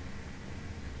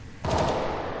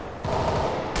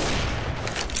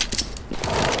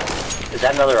 Is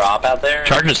that another op out there?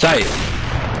 Charge in sight.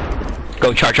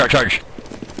 Go charge.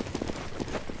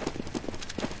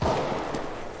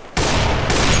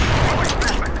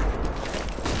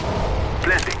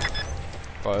 Planting.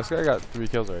 Oh, this guy got 3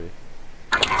 kills already.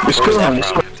 Escura.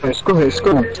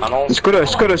 Tunnels?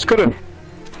 Escura.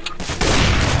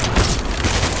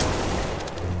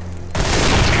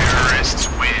 Terrorists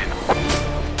win.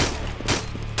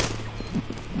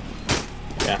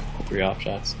 Yeah, 3 off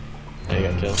shots. Yeah, you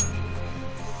got killed.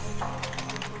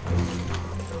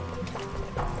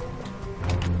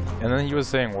 And then he was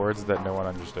saying words that no one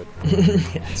understood.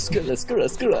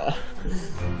 Escura.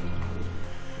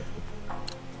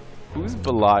 Who's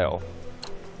Belial?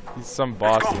 He's some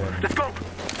boss in Let's go.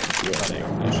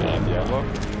 Diablo.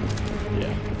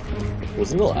 Yeah.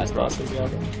 Wasn't the last boss in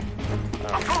Diablo?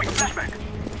 I'm throwing a flashback.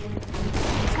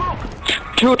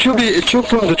 Two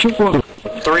fundo.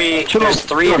 There's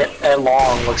 3 at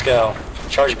long, let's go.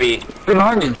 Charge B.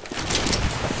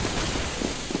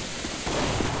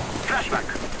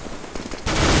 Flashback.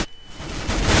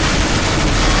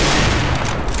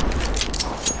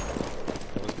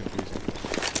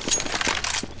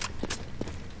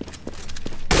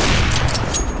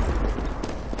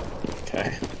 Okay.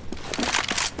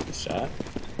 Good shot.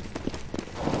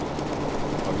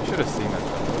 Oh, you should have seen that.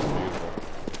 That was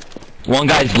beautiful. One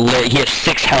guy's lit. He has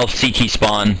 6 health. CT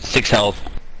spawn. 6 health.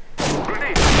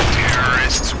 Grenade.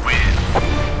 Terrorists win.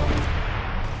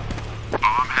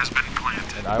 Bomb has been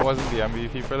planted. And I wasn't the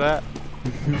MVP for that.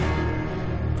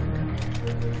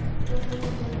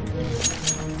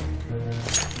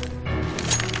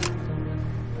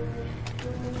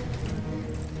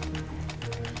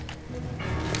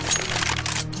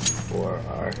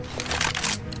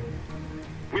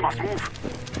 We must move.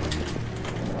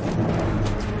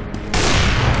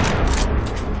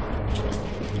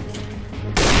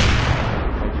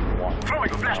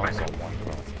 Throwing a flashback.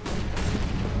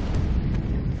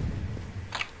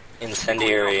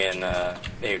 Incendiary and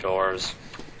A doors.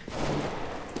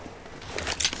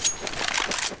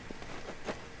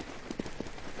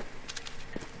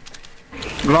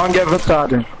 Long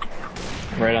avançado.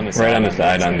 Right on the side,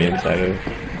 on the inside of it.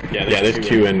 Yeah, there's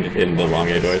 2 in the long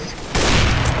A doors.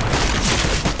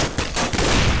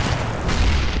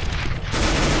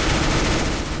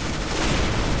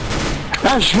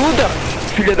 Ajuda,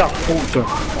 filha da puta.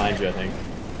 Behind you, I think.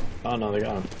 Oh no, they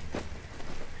got him.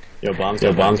 Yo, bombs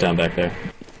down back there.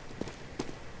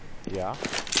 Yeah.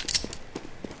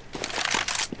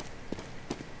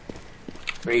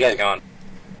 Where are you guys going?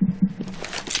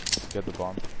 Get the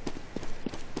bomb.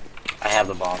 I have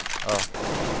the bomb. Oh.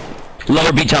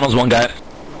 Lower B tunnels. One guy.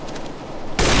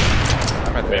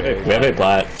 I'm at We have a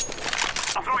plat.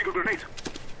 I'm throwing a grenade.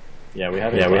 Yeah, we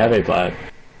have a plat.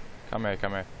 Come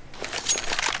here.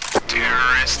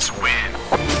 Terrorists win.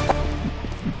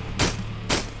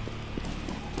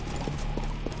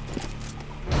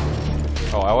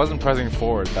 Oh, I wasn't pressing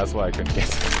forward. That's why I couldn't get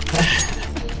it.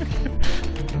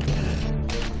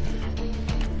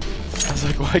 I was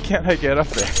like, why can't I get up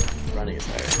there? Running is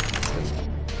hard.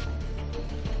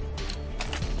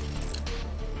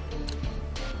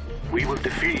 We will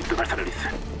defeat the mercenaries.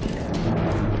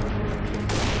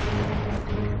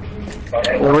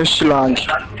 Worst lag.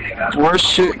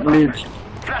 Worst mid.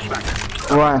 Flashback.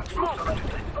 Vai.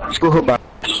 Escuro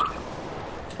baixo.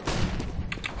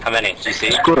 How many? GC?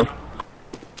 Escuro.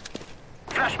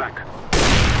 Flashback.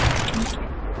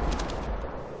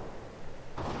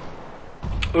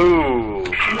 Ooh.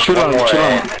 Tirando.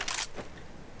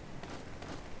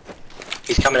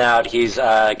 He's coming out. He's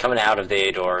coming out of the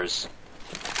A doors.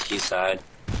 East side.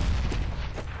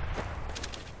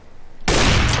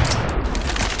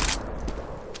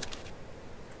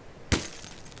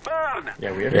 Burn.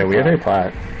 Yeah, we have a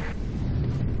plat.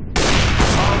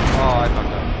 Oh, I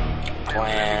fucked up.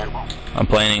 Plan. I'm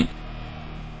planning.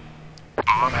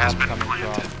 Bomb has been Coming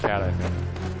planted. from Cat, I think.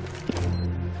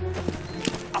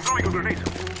 I'm throwing a grenade.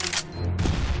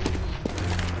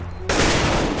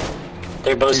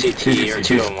 They're both CT, or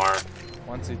 2 of them are.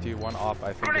 One CT, one off.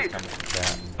 I think is coming from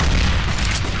Cat.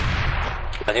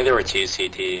 I think there were 2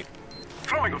 CT.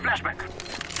 Throwing a flashback.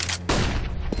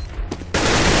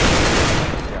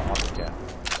 Yeah, off the Cat.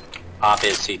 Op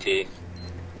is CT.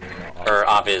 Or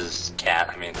op is cat,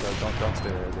 I mean. So don't stay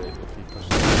there. If he pushes,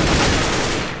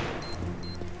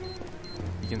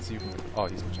 you can see from. Oh,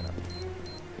 he's pushing up.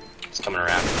 It's coming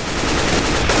around.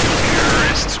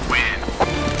 Terrorists win.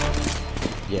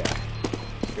 Yeah.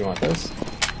 You want this?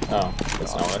 Oh,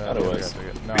 that's not what I thought it was.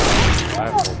 No, I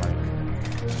have full money.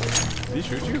 Did he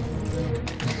shoot you?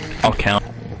 I'll count.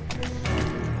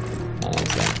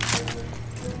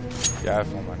 Yeah, I have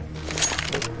full money.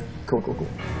 Cool, cool, cool.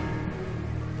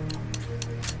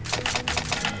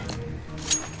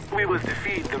 We will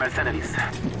defeat the mercenaries.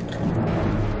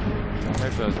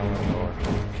 Maybe there's only door.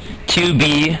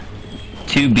 2B.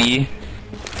 2B.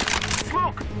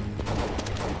 Smoke!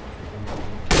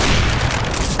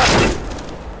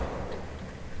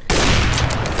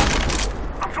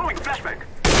 I'm throwing a flashbang.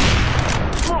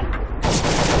 Smoke!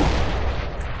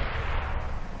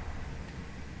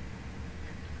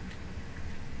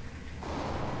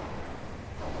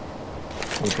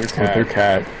 Through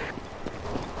cat.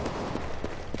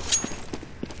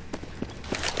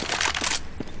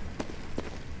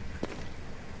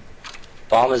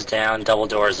 Bomb is down, double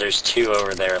doors, there's 2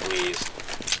 over there at least.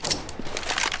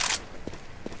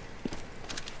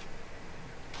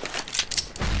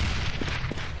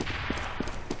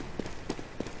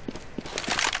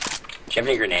 Do you have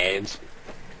any grenades?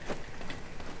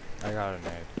 I got a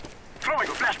nade. Throwing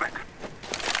a flashbang.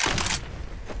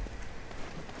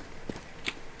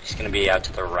 He's gonna be out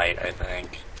to the right, I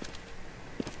think.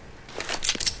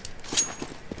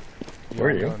 Where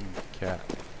are you? Cat.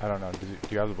 I don't know. Do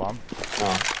you have the bomb?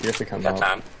 Oh, you have to come That out.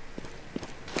 time.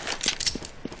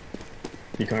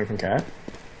 You coming from cat?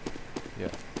 Yeah.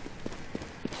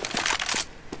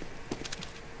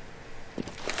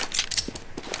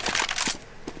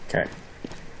 Okay.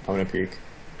 I'm gonna peek.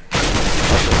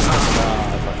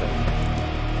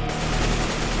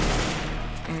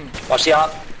 Watch the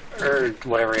op, or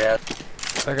whatever he had.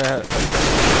 That guy had.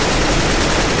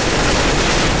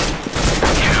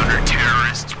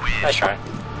 Counter-terrorists win. Nice try.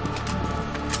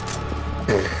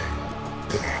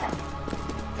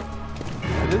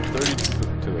 I did 32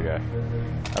 to the guy.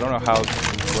 I don't know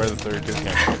where the 32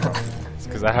 came from. It's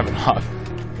because I have an op.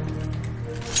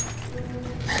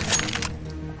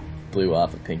 Blew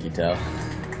off a pinky toe.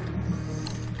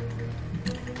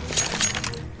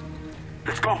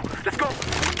 Let's go! Let's go!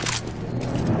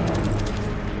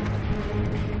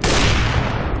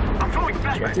 I'm throwing a I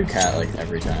flashbang. do cat like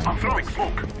every time. I'm throwing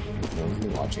smoke. No one's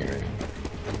been watching it right now.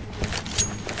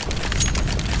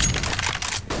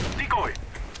 Decoy.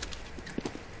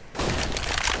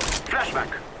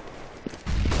 Flashback.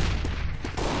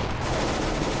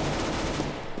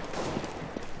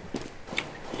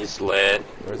 He's lit.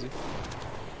 Where is he?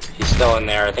 He's still in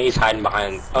there. I think he's hiding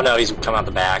behind. Oh no, he's coming out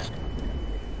the back.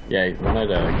 Yeah, he wanted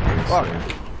to.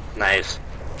 Nice.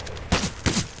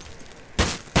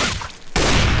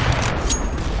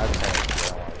 I have 10. I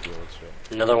don't want to deal with shit.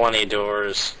 Another one, 8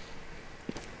 doors.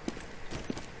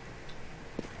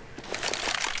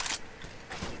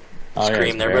 Oh, yeah, Scream,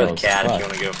 it's they're barrels. both cat if Fuck. you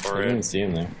want to go for I didn't it. see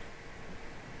him there.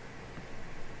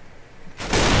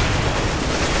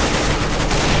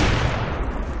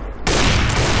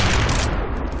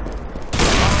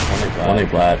 Only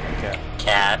black. Cat.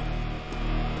 Cat.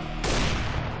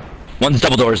 One's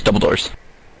double doors, double doors.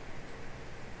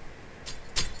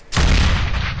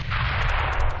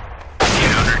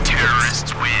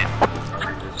 Counter-terrorists win.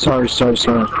 Sorry.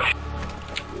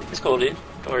 It's cool, dude.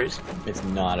 No worries. It's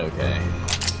not okay.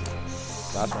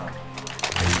 Last round.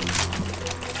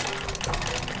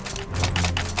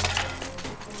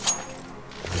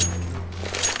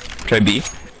 Try B.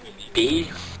 B.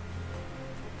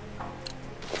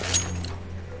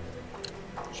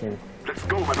 Sure. Let's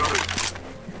go, my brothers.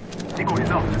 Decoy is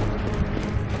out.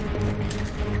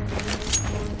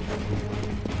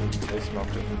 They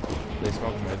smoked it. They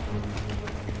smoked mid.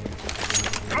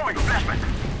 Throwing a flashbang.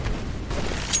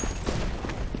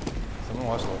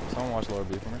 Someone watch lower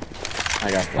B for me.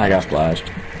 I got flashed.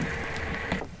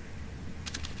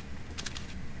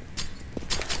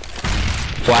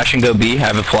 Flash and go B.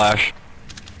 Have a flash.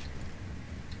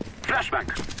 Flashbang.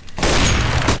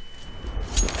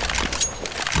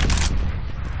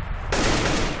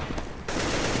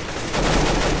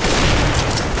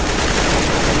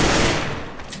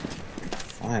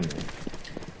 Finally.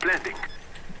 Blending.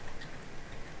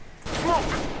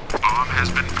 Smoke. Bomb has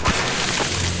been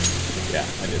planted. Yeah,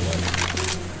 I did like.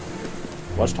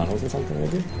 Watch tunnels or something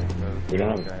maybe? We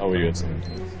don't have. Oh, we do have some.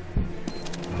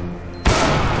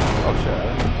 Oh shit, I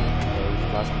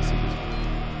didn't. Last one to see this.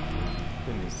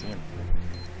 Didn't even see him.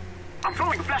 I'm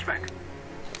throwing a flashbang.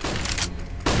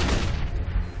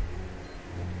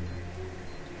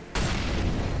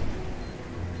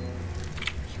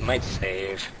 He might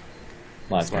save.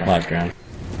 Last round.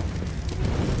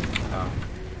 Oh.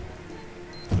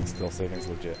 But still saving's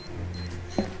legit.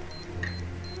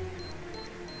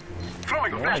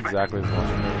 Throwing a Not flashbang. exactly as much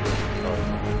as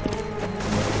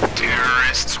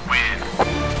Terrorists win.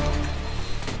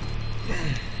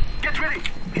 Get ready.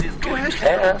 It is go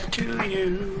have to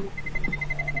you.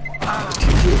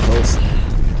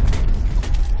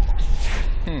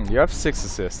 You have 6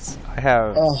 assists. I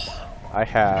have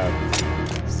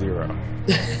 0.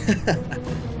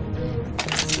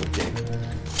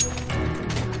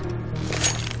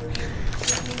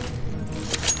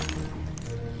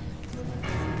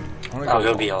 I'll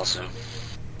go B also.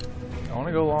 I want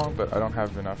to go long, but I don't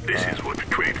have enough. This is what we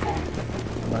trade for.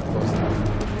 I'm not close enough.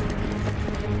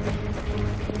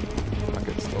 Fuck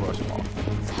it, still rush them all.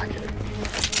 Fuck it.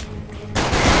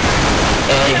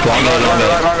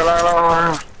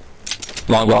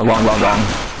 Long. I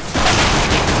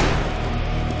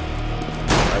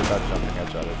got jumping, I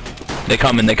shot it. They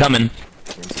coming.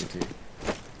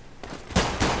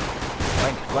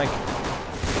 Flank.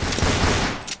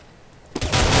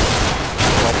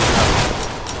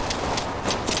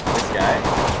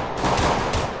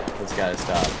 This guy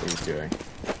stop what he's doing.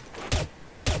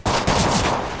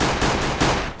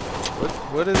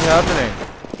 What is happening?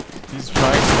 He's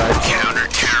trying to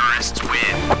Counter-terrorists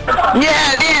win.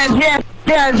 Yes.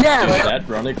 That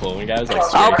running clothing guy was like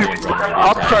straight in front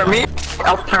of me.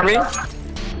 Up for me.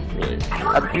 Really?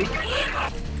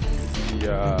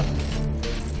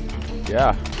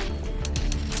 Yeah.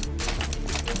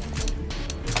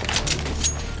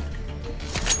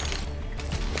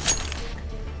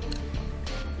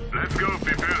 Let's go,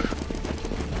 people.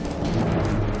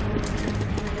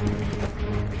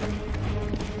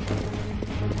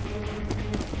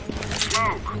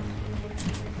 Smoke.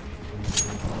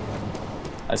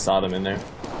 I saw them in there.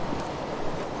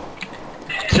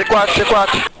 Sick watch.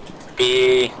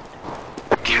 B.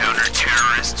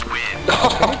 Counter-terrorists win.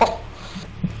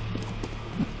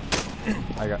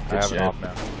 I have an off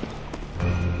now.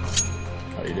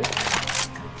 Oh, you do?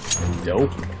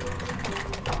 Dope.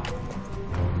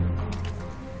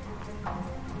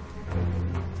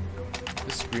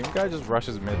 This Scream guy just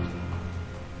rushes mid.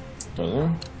 Doesn't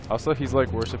he? Also, he's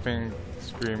like worshipping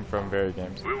Scream from Very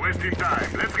Games. We're wasting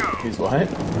time. Let's go. He's what?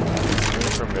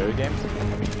 Scream from Very Games?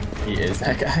 He is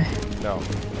that guy? No.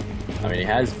 I mean, he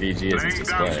has VG as his Laying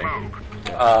down display.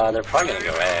 smoke. They're probably gonna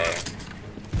go A.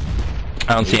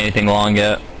 I don't see anything long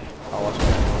yet. I'll watch it.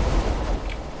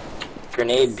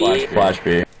 Grenade B. Flash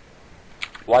B.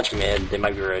 Watch mid. They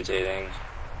might be rotating.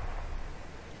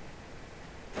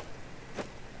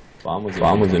 Bomb was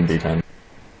in B10.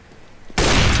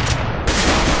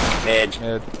 Mid.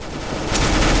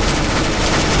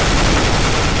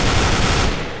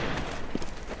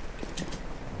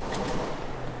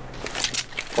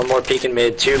 One more peek in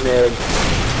mid. 2 mid.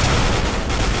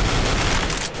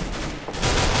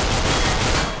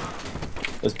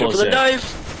 That's Go for bullshit. the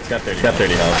knife. He's got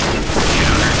 30 health.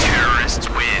 Counter-terrorists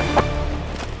win.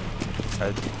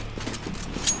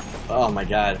 Oh my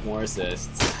god, more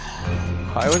assists.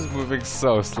 I was moving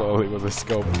so slowly with the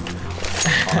scope.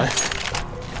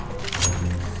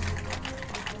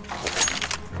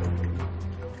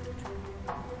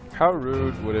 How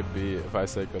rude would it be if I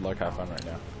say good luck, have fun right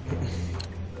now?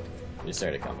 You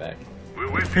started to come back. We're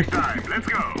wasting time. Let's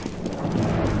go.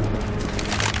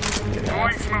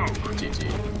 Throwing smoke. GG.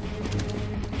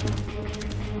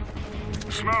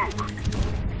 Smoke.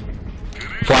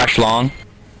 Flash long.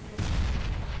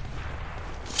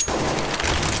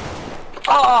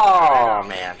 Oh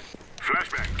man.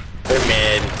 Flashbang. They're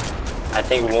mid. I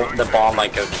think the ball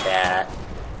might go cat.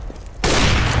 I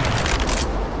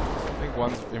think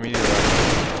one's immediately.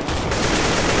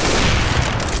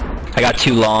 I got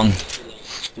 2 long.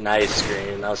 Nice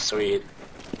screen. That was sweet.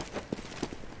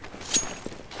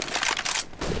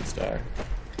 Good star.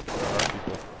 There are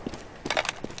people.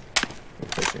 We're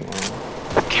pushing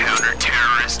one.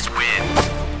 Counter-terrorists win.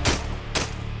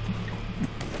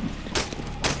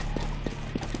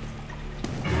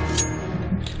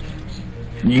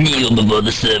 Kneel before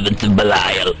the servants of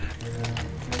Belial.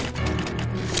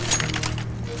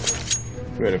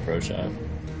 Who had a pro shot?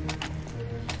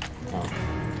 Oh.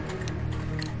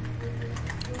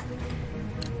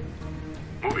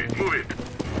 Move it.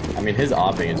 I mean, his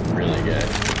opping is really good.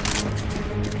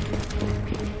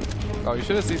 Oh, you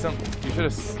should have seen some. You should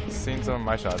have seen some of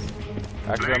my shots.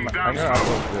 Actually, I'm gonna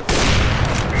upload this.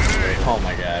 Oh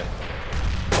my god.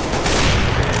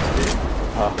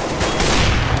 Oh.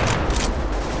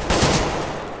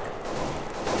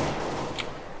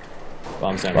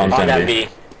 Bomb's down. Bomb down B.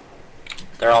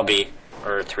 They're all B.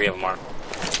 Or 3 of them are.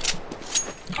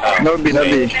 Oh, No B.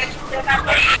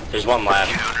 there's one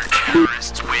left.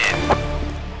 Counter-terrorists win.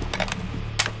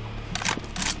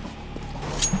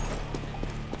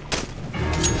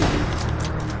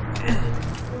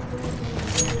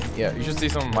 Yeah, you should see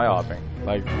some of my opping.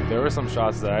 Like, there were some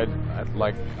shots that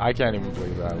I can't even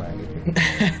believe that I landed.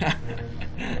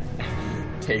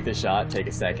 Take the shot, take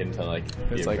a second to like.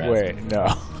 It's be like, impressed. wait, no.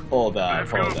 Hold up,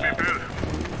 hold up. Do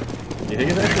you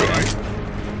think it's actually in?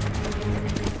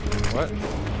 What? I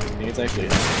think it's actually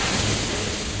in.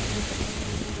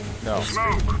 No.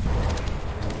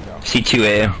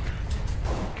 C2A.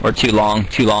 Or too long,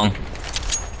 too long.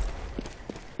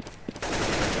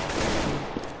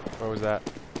 What was that?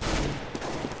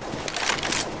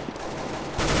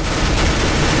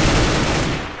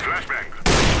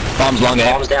 Bombs long A.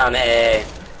 Bombs down A.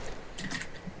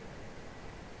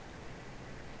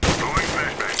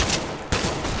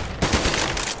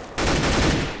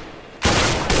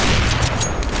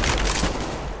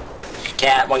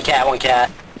 Cat, one cat, one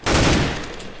cat.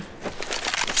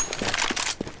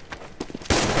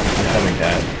 Coming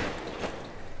cat.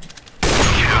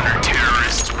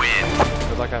 Counter-terrorists win.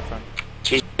 Good luck, have fun.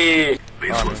 GG.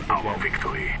 This was our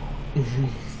victory.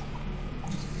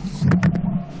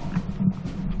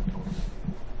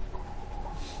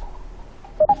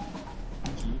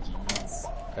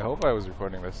 I hope I was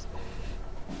recording this.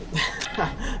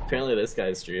 Apparently this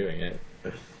guy's streaming it.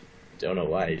 Don't know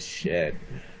why. Shit.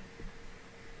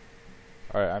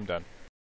 Alright, I'm done.